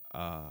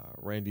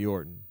 Randy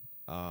Orton,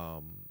 who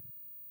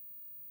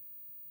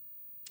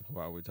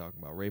are we talking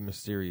about? Rey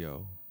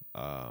Mysterio,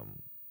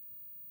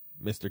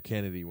 Mr.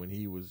 Kennedy when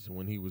he was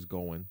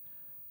going,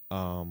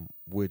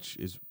 which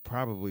is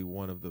probably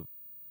one of the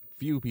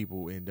few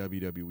people in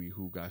WWE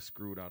who got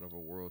screwed out of a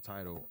world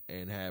title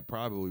and had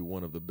probably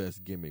one of the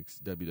best gimmicks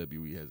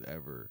WWE has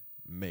ever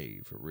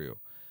made, for real.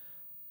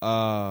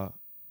 But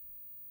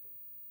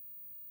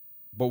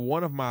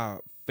one of my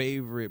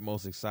favorite,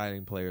 most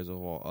exciting players of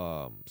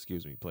all,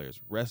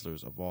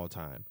 wrestlers of all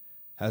time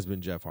has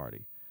been Jeff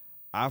Hardy.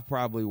 I've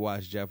probably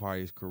watched Jeff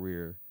Hardy's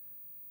career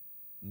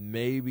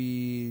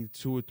maybe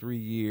 2 or 3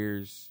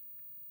 years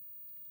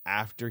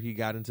after he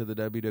got into the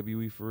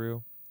WWE, for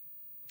real.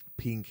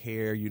 Pink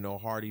hair, you know,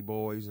 Hardy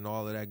Boys and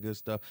all of that good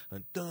stuff.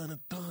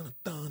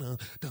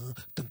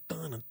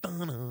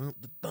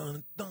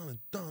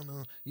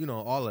 You know,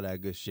 all of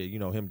that good shit. You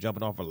know, him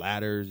jumping off of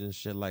ladders and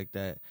shit like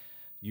that.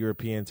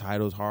 European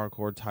titles,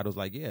 hardcore titles.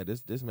 Like, yeah,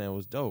 this man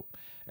was dope.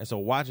 And so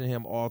watching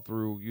him all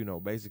through, you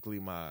know, basically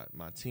my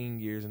teen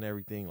years and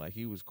everything, like,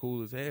 he was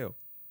cool as hell.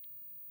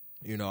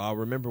 You know, I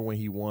remember when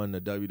he won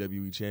the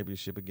WWE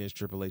Championship against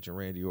Triple H and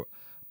Randy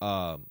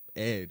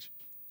Edge.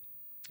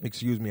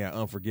 At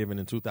Unforgiven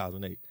in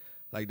 2008.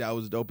 Like, that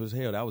was dope as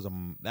hell. That was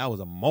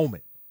a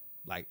moment.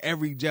 Like,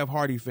 every Jeff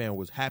Hardy fan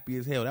was happy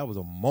as hell. That was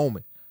a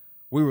moment.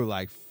 We were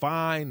like,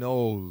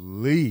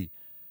 finally,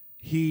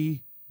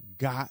 he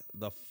got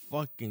the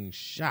fucking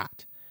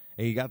shot.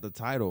 And he got the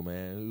title,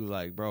 man. He was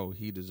like, bro,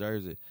 he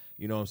deserves it.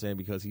 You know what I'm saying?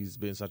 Because he's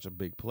been such a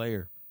big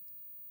player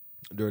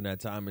during that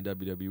time in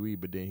WWE.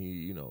 But then he,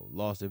 you know,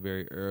 lost it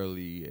very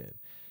early. And,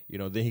 you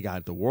know, then he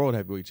got the World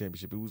Heavyweight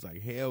Championship. It was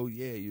like, hell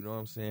yeah, you know what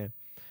I'm saying?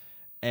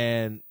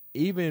 And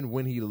even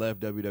when he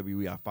left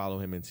WWE, I follow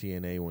him in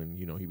TNA when,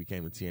 you know, he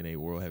became the TNA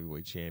World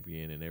Heavyweight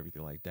Champion and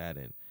everything like that.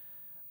 And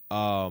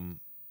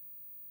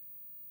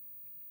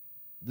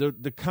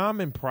the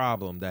common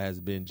problem that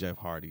has been Jeff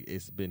Hardy,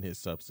 it's been his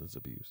substance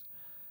abuse.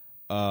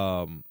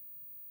 And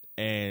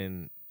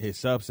his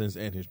substance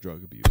and his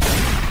drug abuse.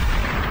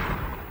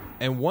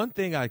 And one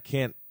thing I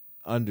can't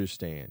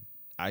understand,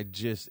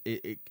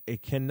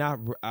 it cannot,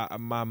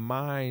 my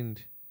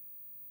mind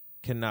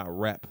cannot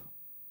wrap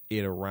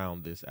it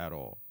around this at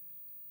all.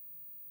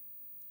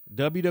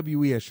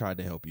 WWE has tried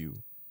to help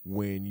you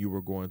when you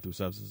were going through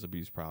substance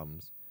abuse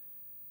problems.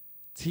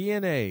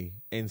 TNA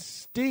and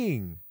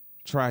Sting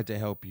tried to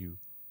help you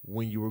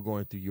when you were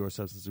going through your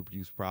substance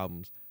abuse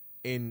problems.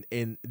 And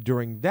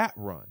during that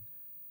run,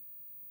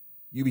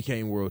 you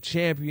became world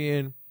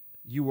champion.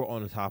 You were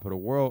on the top of the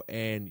world,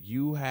 and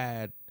you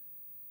had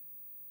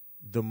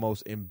the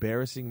most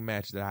embarrassing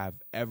match that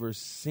I've ever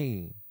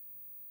seen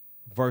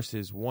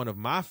versus one of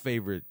my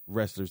favorite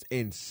wrestlers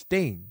in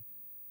Sting.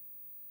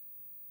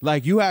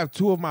 Like, you have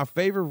two of my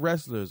favorite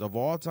wrestlers of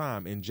all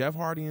time in Jeff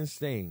Hardy and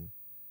Sting.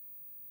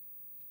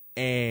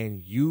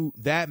 And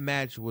that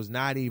match was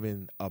not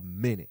even a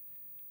minute.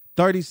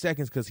 30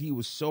 seconds because he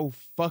was so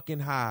fucking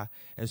high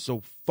and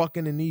so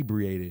fucking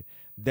inebriated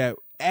that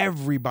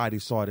everybody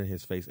saw it in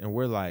his face. And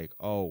we're like,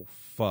 oh,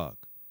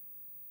 fuck.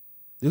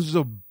 This was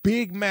a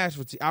big match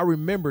for I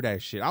remember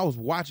that shit. I was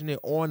watching it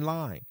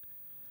online.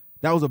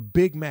 That was a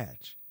big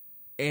match.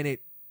 And it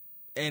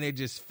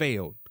just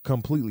failed.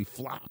 Completely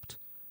flopped.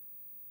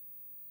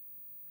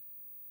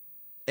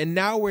 And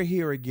now we're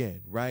here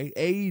again, right?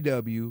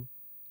 AEW.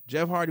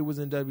 Jeff Hardy was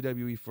in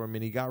WWE for a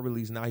minute. He got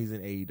released. Now he's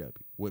in AEW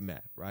with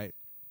Matt, right?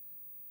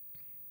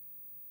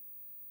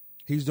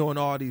 He's doing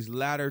all these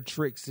ladder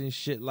tricks and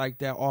shit like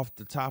that off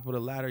the top of the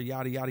ladder,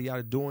 yada, yada,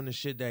 yada, doing the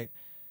shit that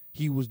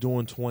he was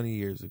doing 20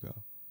 years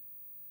ago,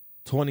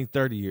 20,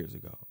 30 years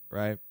ago,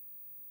 right?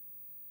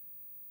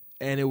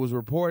 And it was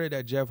reported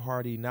that Jeff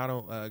Hardy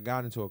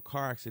got into a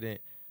car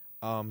accident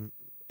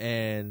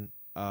and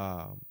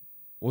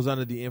was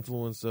under the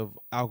influence of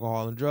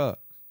alcohol and drugs.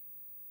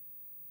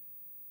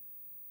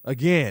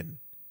 Again.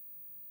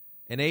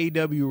 And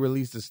AEW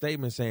released a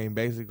statement saying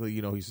basically,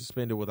 he's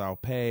suspended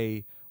without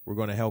pay. We're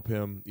going to help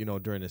him,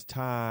 during this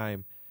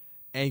time.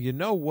 And you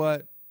know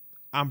what?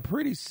 I'm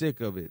pretty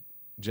sick of it,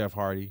 Jeff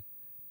Hardy.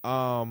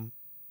 Call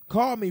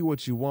me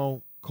what you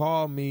want.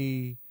 Call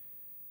me,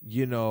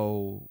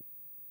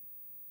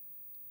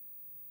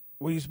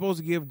 well, you're supposed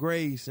to give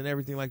grace and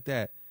everything like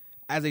that.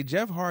 As a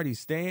Jeff Hardy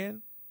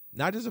stan,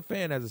 not just a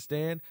fan, as a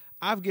stan,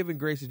 I've given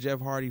grace to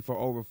Jeff Hardy for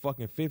over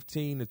fucking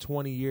 15 to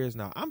 20 years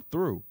now. I'm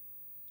through.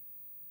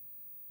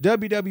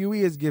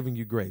 WWE is giving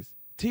you grace.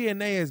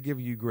 TNA is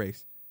giving you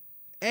grace.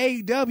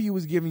 AEW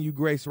is giving you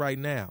grace right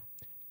now.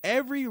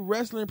 Every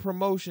wrestling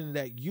promotion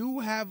that you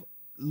have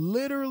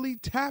literally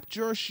tapped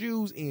your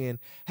shoes in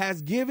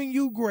has given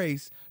you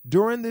grace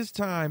during this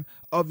time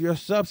of your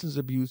substance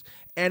abuse.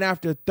 And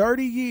after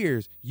 30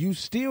 years, you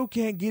still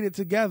can't get it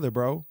together,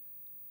 bro.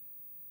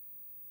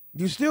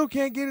 You still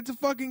can't get it to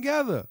fucking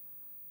together.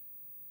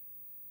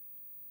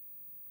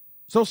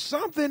 So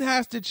something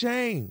has to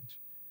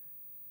change.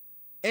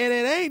 And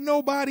it ain't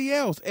nobody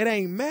else. It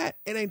ain't Matt.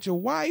 It ain't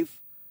your wife.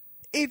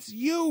 It's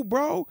you,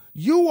 bro.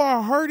 You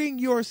are hurting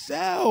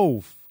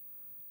yourself.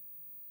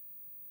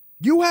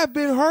 You have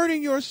been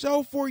hurting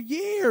yourself for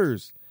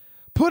years,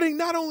 putting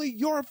not only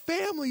your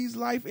family's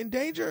life in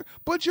danger,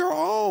 but your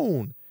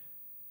own.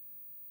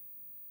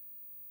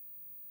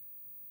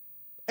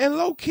 And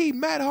low-key,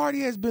 Matt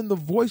Hardy has been the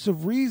voice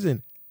of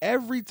reason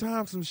every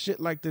time some shit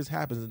like this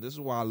happens. And this is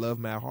why I love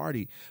Matt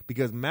Hardy,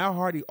 because Matt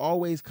Hardy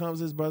always comes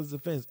to his brother's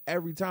defense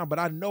every time. But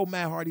I know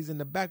Matt Hardy's in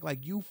the back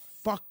like, you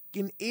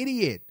fucking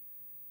idiot.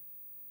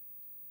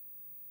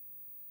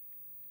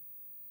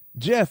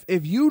 Jeff,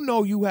 if you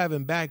know you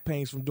having back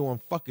pains from doing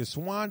fucking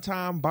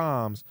swanton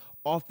bombs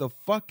off the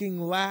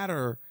fucking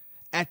ladder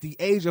at the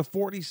age of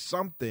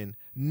 40-something,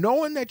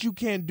 knowing that you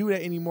can't do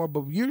that anymore,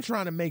 but you're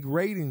trying to make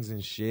ratings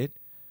and shit,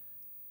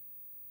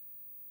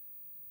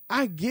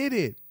 I get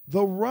it.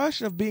 The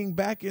rush of being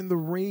back in the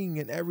ring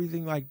and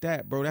everything like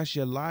that, bro, that's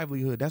your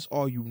livelihood. That's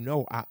all you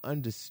know. I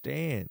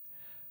understand.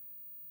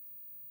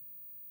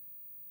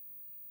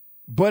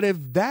 But if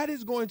that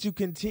is going to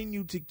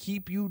continue to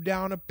keep you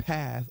down a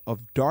path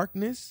of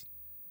darkness,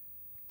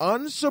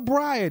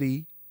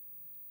 unsobriety,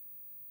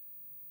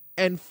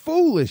 and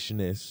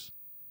foolishness,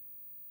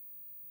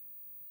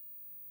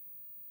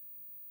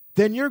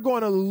 then you're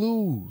going to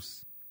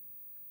lose.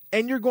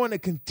 And you're going to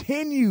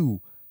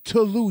continue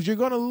to lose. You're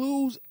going to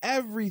lose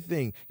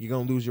everything. You're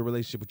going to lose your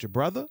relationship with your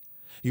brother.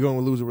 You're going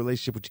to lose a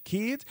relationship with your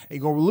kids.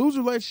 And you're going to lose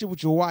a relationship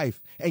with your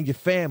wife and your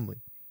family.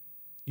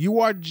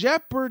 You are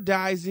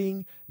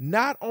jeopardizing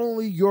not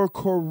only your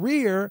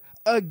career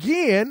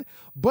again,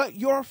 but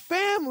your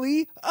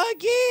family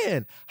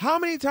again. How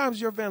many times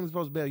is your family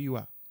supposed to bail you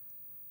out?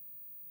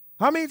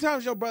 How many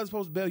times your brother's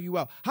supposed to bail you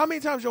out? How many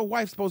times your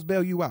wife's supposed to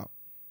bail you out?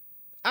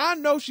 I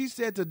know she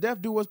said to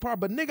death do us part,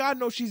 but nigga, I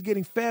know she's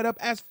getting fed up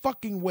as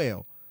fucking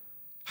well.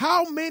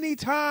 How many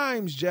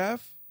times,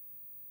 Jeff?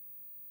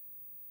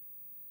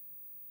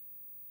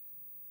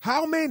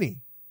 How many?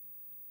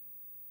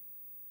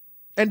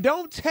 And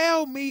don't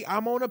tell me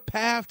I'm on a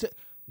path to...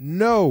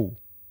 No.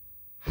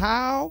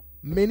 How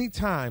many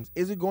times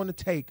is it going to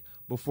take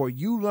before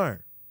you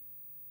learn?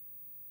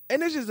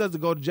 And this just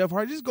doesn't go to Jeff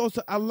Hardy. This goes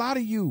to a lot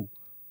of you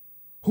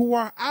who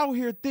are out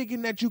here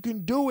thinking that you can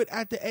do it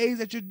at the age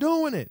that you're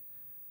doing it.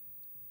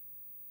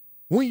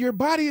 When your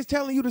body is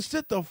telling you to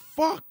sit the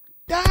fuck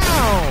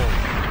down.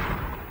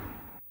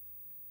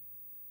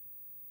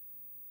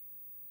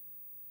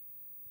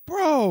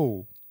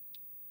 Bro.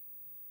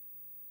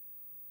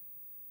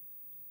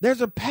 There's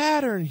a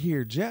pattern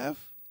here,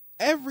 Jeff.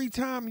 Every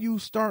time you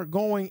start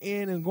going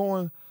in and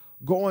going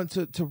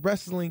to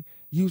wrestling,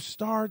 you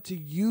start to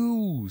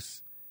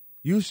use.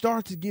 You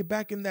start to get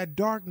back in that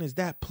darkness,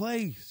 that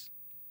place.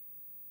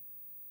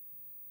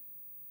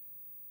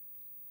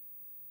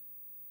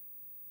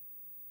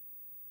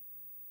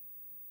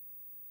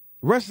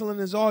 Wrestling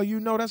is all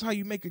you know. That's how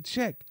you make a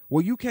check.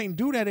 Well, you can't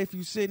do that if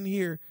you're sitting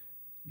here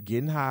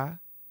getting high,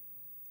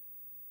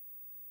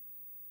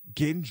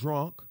 getting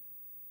drunk,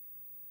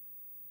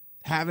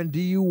 having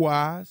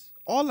DUIs,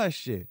 all that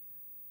shit.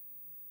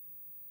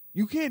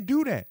 You can't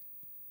do that.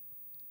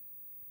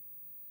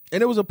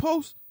 And it was a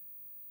post,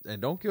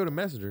 and don't kill the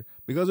messenger,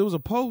 because it was a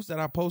post that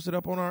I posted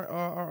up on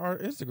our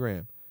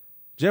Instagram.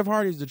 Jeff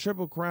Hardy is the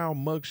Triple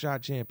Crown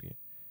mugshot champion.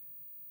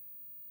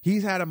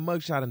 He's had a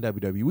mugshot in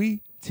WWE,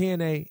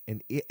 TNA,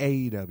 and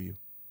AEW.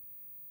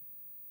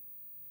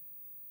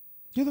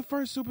 You're the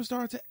first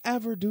superstar to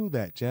ever do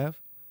that,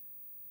 Jeff.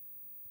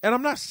 And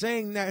I'm not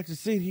saying that to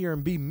sit here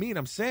and be mean.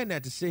 I'm saying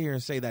that to sit here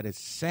and say that it's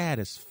sad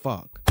as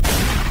fuck.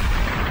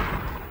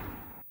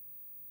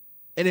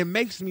 And it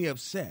makes me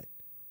upset.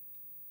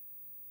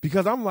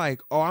 Because I'm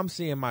like, oh, I'm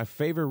seeing my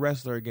favorite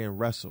wrestler again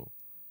wrestle.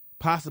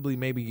 Possibly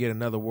maybe get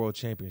another world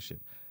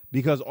championship.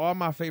 Because all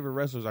my favorite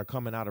wrestlers are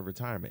coming out of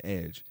retirement.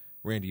 Edge,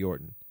 Randy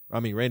Orton. I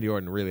mean, Randy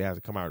Orton really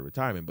hasn't come out of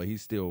retirement, but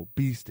he's still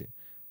beasting,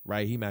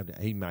 right? He might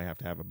have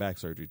to have a back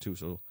surgery too.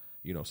 So,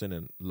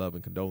 sending love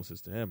and condolences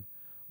to him.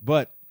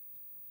 But,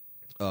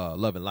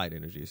 love and light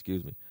energy,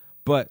 excuse me.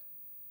 But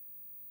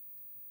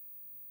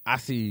I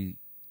see,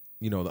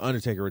 The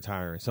Undertaker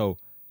retiring. So,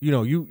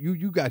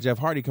 you got Jeff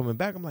Hardy coming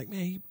back. I'm like,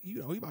 man, he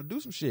about to do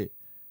some shit.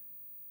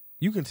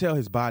 You can tell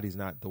his body's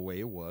not the way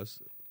it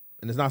was,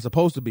 and it's not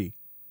supposed to be,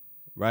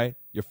 right?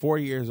 You're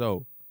 40 years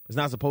old. It's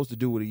not supposed to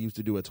do what he used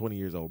to do at 20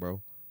 years old,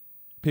 bro.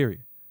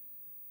 Period.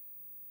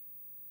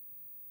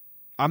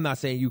 I'm not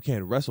saying you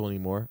can't wrestle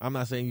anymore. I'm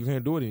not saying you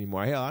can't do it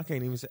anymore. Hell,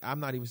 I'm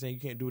not even saying you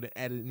can't do it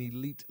at an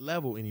elite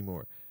level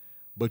anymore.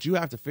 But you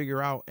have to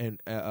figure out and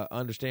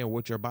understand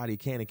what your body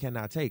can and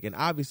cannot take. And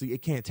obviously,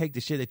 it can't take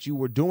the shit that you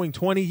were doing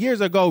 20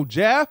 years ago,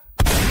 Jeff.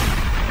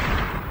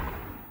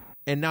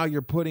 And now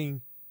you're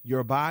putting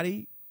your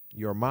body,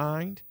 your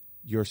mind,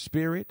 your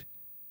spirit,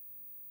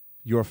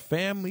 your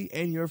family,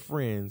 and your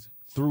friends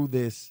through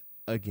this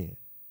again.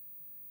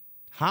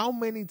 How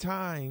many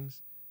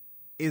times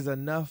is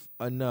enough,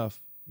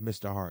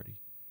 Mr. Hardy?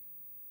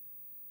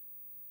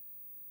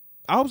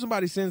 I hope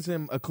somebody sends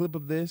him a clip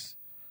of this,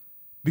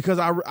 because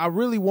I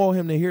really want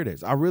him to hear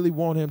this. I really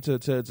want him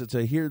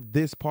to hear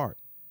this part,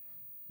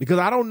 because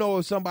I don't know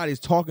if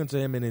somebody's talking to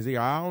him in his ear.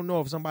 I don't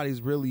know if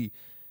somebody's really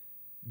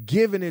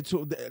giving it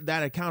to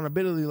that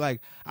accountability.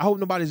 Like, I hope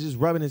nobody's just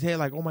rubbing his head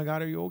like, oh my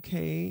God, are you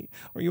okay?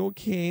 Are you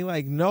okay?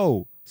 Like,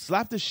 no,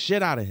 slap the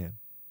shit out of him.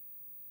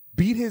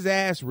 Beat his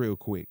ass real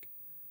quick.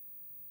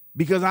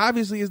 Because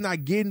obviously it's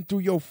not getting through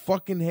your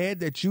fucking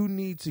head that you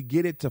need to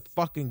get it to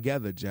fucking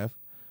together, Jeff.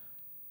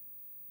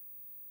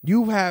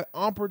 You've had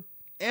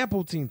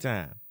ample teen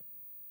time.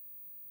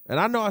 And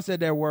I know I said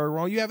that word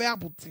wrong. You have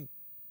ample teen.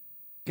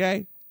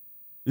 Okay?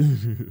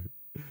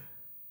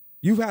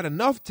 You've had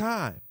enough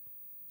time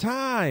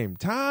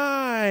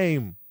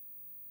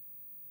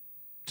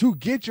to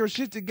get your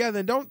shit together.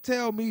 And don't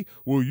tell me,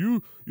 well,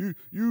 you're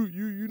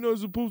not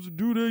supposed to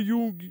do that.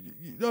 You're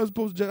not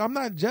supposed to judge. I'm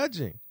not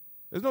judging.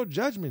 There's no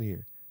judgment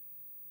here.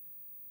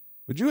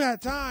 But you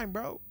had time,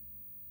 bro.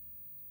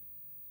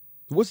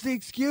 What's the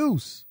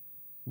excuse?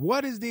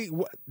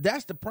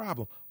 That's the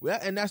problem.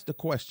 And that's the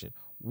question.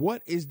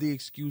 What is the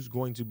excuse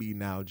going to be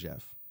now,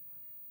 Jeff?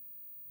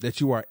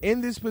 That you are in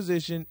this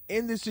position,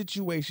 in this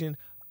situation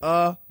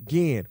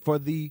again for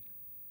the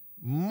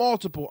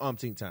multiple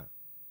umpteenth time.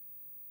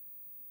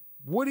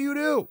 What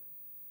do?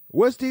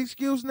 What's the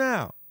excuse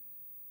now?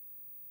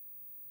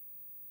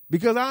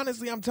 Because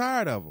honestly, I'm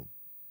tired of them.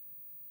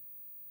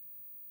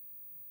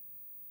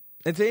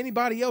 And to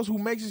anybody else who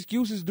makes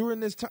excuses during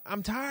this time,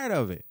 I'm tired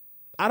of it.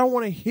 I don't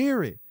want to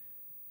hear it.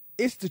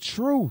 It's the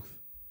truth.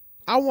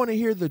 I want to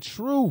hear the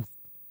truth.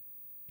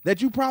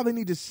 That you probably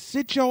need to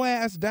sit your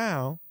ass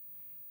down,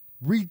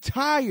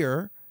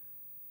 retire,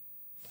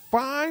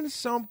 find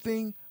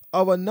something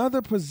of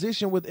another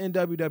position within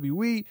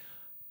WWE,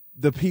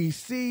 the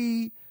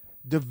PC,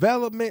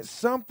 development,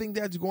 something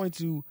that's going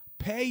to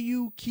pay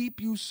you, keep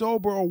you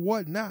sober or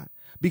whatnot.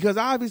 Because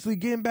obviously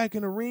getting back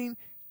in the ring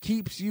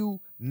keeps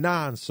you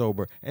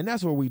non-sober. And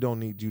that's where we don't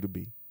need you to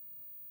be.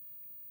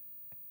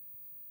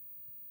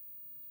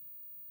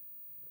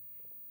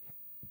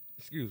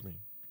 Excuse me.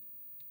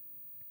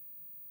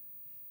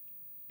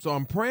 So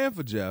I'm praying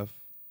for Jeff.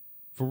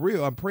 For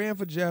real, I'm praying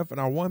for Jeff,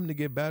 and I want him to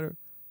get better.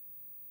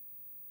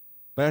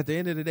 But at the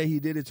end of the day,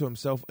 he did it to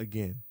himself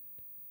again.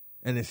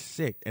 And it's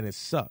sick, and it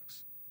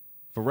sucks.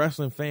 For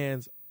wrestling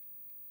fans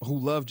who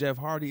love Jeff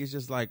Hardy, it's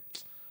just like,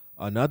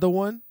 another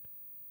one?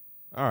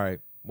 All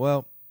right,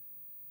 well,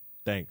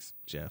 thanks,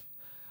 Jeff.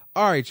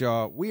 All right,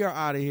 y'all. We are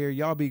out of here.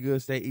 Y'all be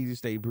good. Stay easy.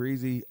 Stay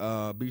breezy.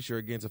 Be sure,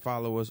 again, to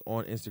follow us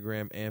on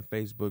Instagram and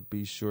Facebook.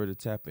 Be sure to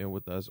tap in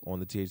with us on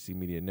the THC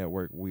Media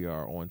Network. We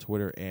are on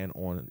Twitter and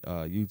on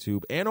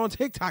YouTube and on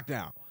TikTok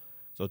now.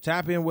 So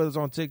tap in with us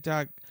on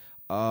TikTok,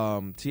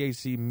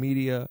 THC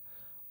Media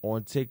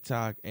on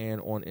TikTok and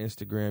on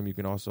Instagram. You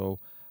can also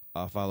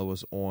follow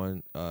us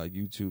on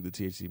YouTube, the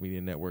THC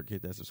Media Network.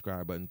 Hit that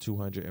subscribe button.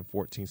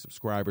 214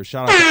 subscribers.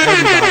 Shout out to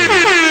everybody.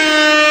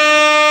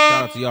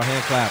 Shout out to y'all.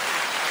 Hand clap.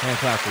 Hand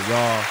clap for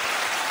y'all.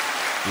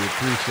 We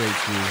appreciate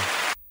you.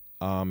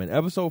 And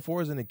episode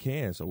 4 is in the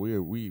can, so we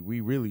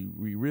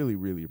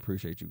really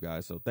appreciate you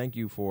guys. So thank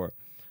you for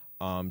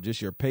just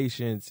your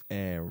patience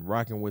and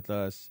rocking with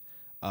us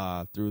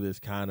through this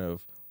kind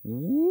of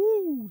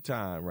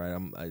time, right?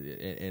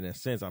 In a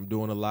sense, I'm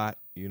doing a lot,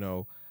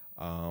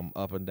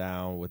 up and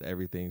down with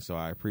everything. So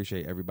I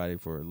appreciate everybody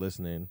for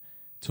listening,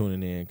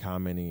 tuning in,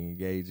 commenting,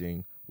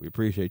 engaging. We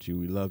appreciate you.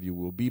 We love you.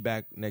 We'll be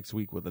back next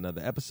week with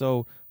another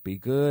episode. Be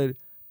good.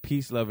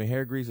 Peace, love, and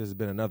hair grease. This has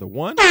been another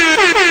one.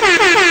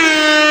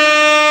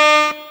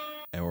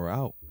 And we're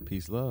out.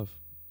 Peace, love.